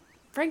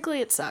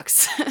frankly, it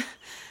sucks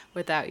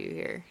without you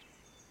here.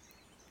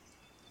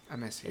 I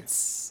miss you.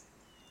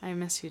 I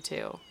miss you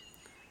too.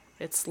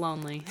 It's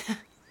lonely.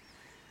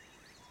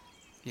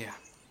 Yeah.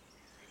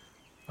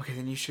 Okay,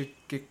 then you should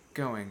get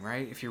going,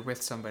 right? If you're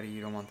with somebody,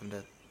 you don't want them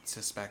to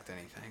suspect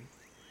anything.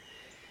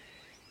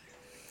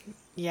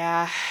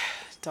 Yeah,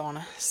 don't want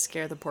to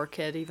scare the poor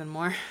kid even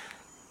more.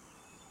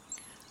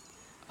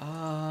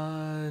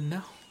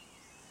 No.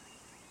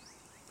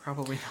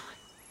 Probably not.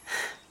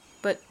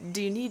 But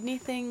do you need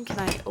anything? Can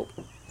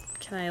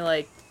I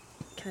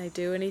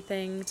do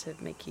anything to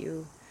make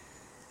you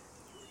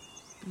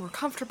more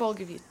comfortable,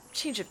 give you a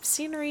change of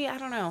scenery? I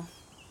don't know.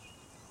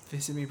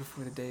 Visit me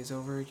before the day's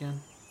over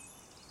again.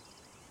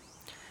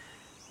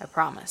 I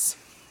promise.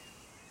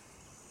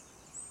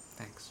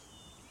 Thanks.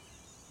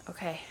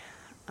 Okay.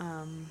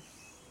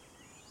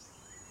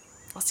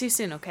 I'll see you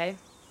soon, okay?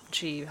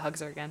 She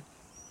hugs her again.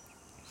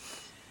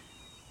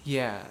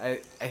 Yeah,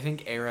 I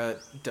think Era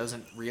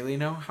doesn't really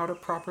know how to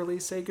properly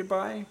say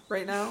goodbye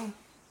right now.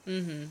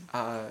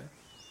 Mm-hmm.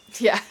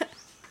 Yeah.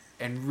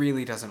 And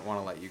really doesn't want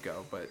to let you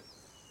go, but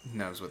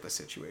knows what the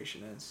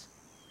situation is.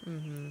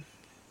 Mm-hmm.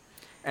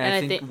 And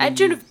I think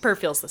Juniper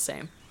feels the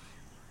same.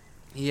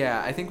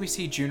 Yeah, I think we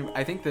see Juniper.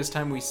 I think this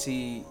time we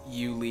see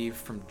you leave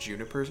from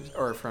Juniper's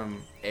or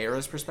from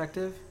Era's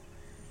perspective,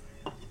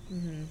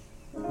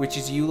 which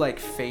is you like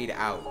fade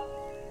out,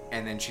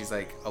 and then she's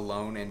like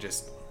alone and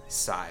just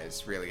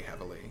sighs really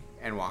heavily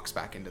and walks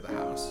back into the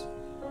house.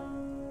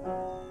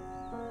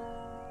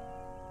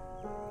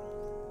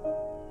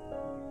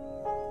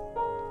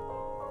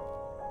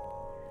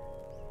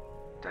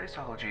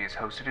 Diceology is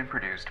hosted and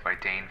produced by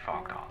Dane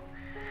Fogdahl.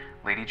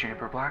 Lady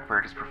Juniper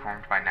Blackbird is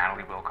performed by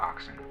Natalie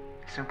Wilcoxon.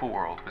 Simple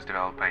World was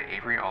developed by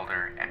Avery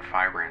Alder, and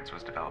Firebrands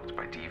was developed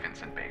by D.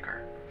 Vincent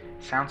Baker.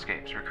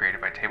 Soundscapes were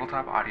created by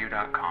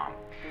TabletopAudio.com.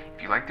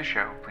 If you like the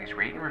show, please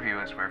rate and review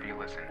us wherever you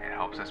listen. It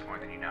helps us more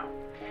than you know.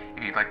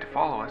 If you'd like to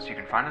follow us, you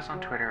can find us on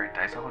Twitter at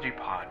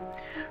DiceologyPod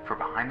for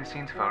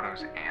behind-the-scenes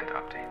photos and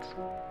updates.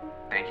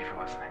 Thank you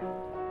for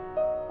listening.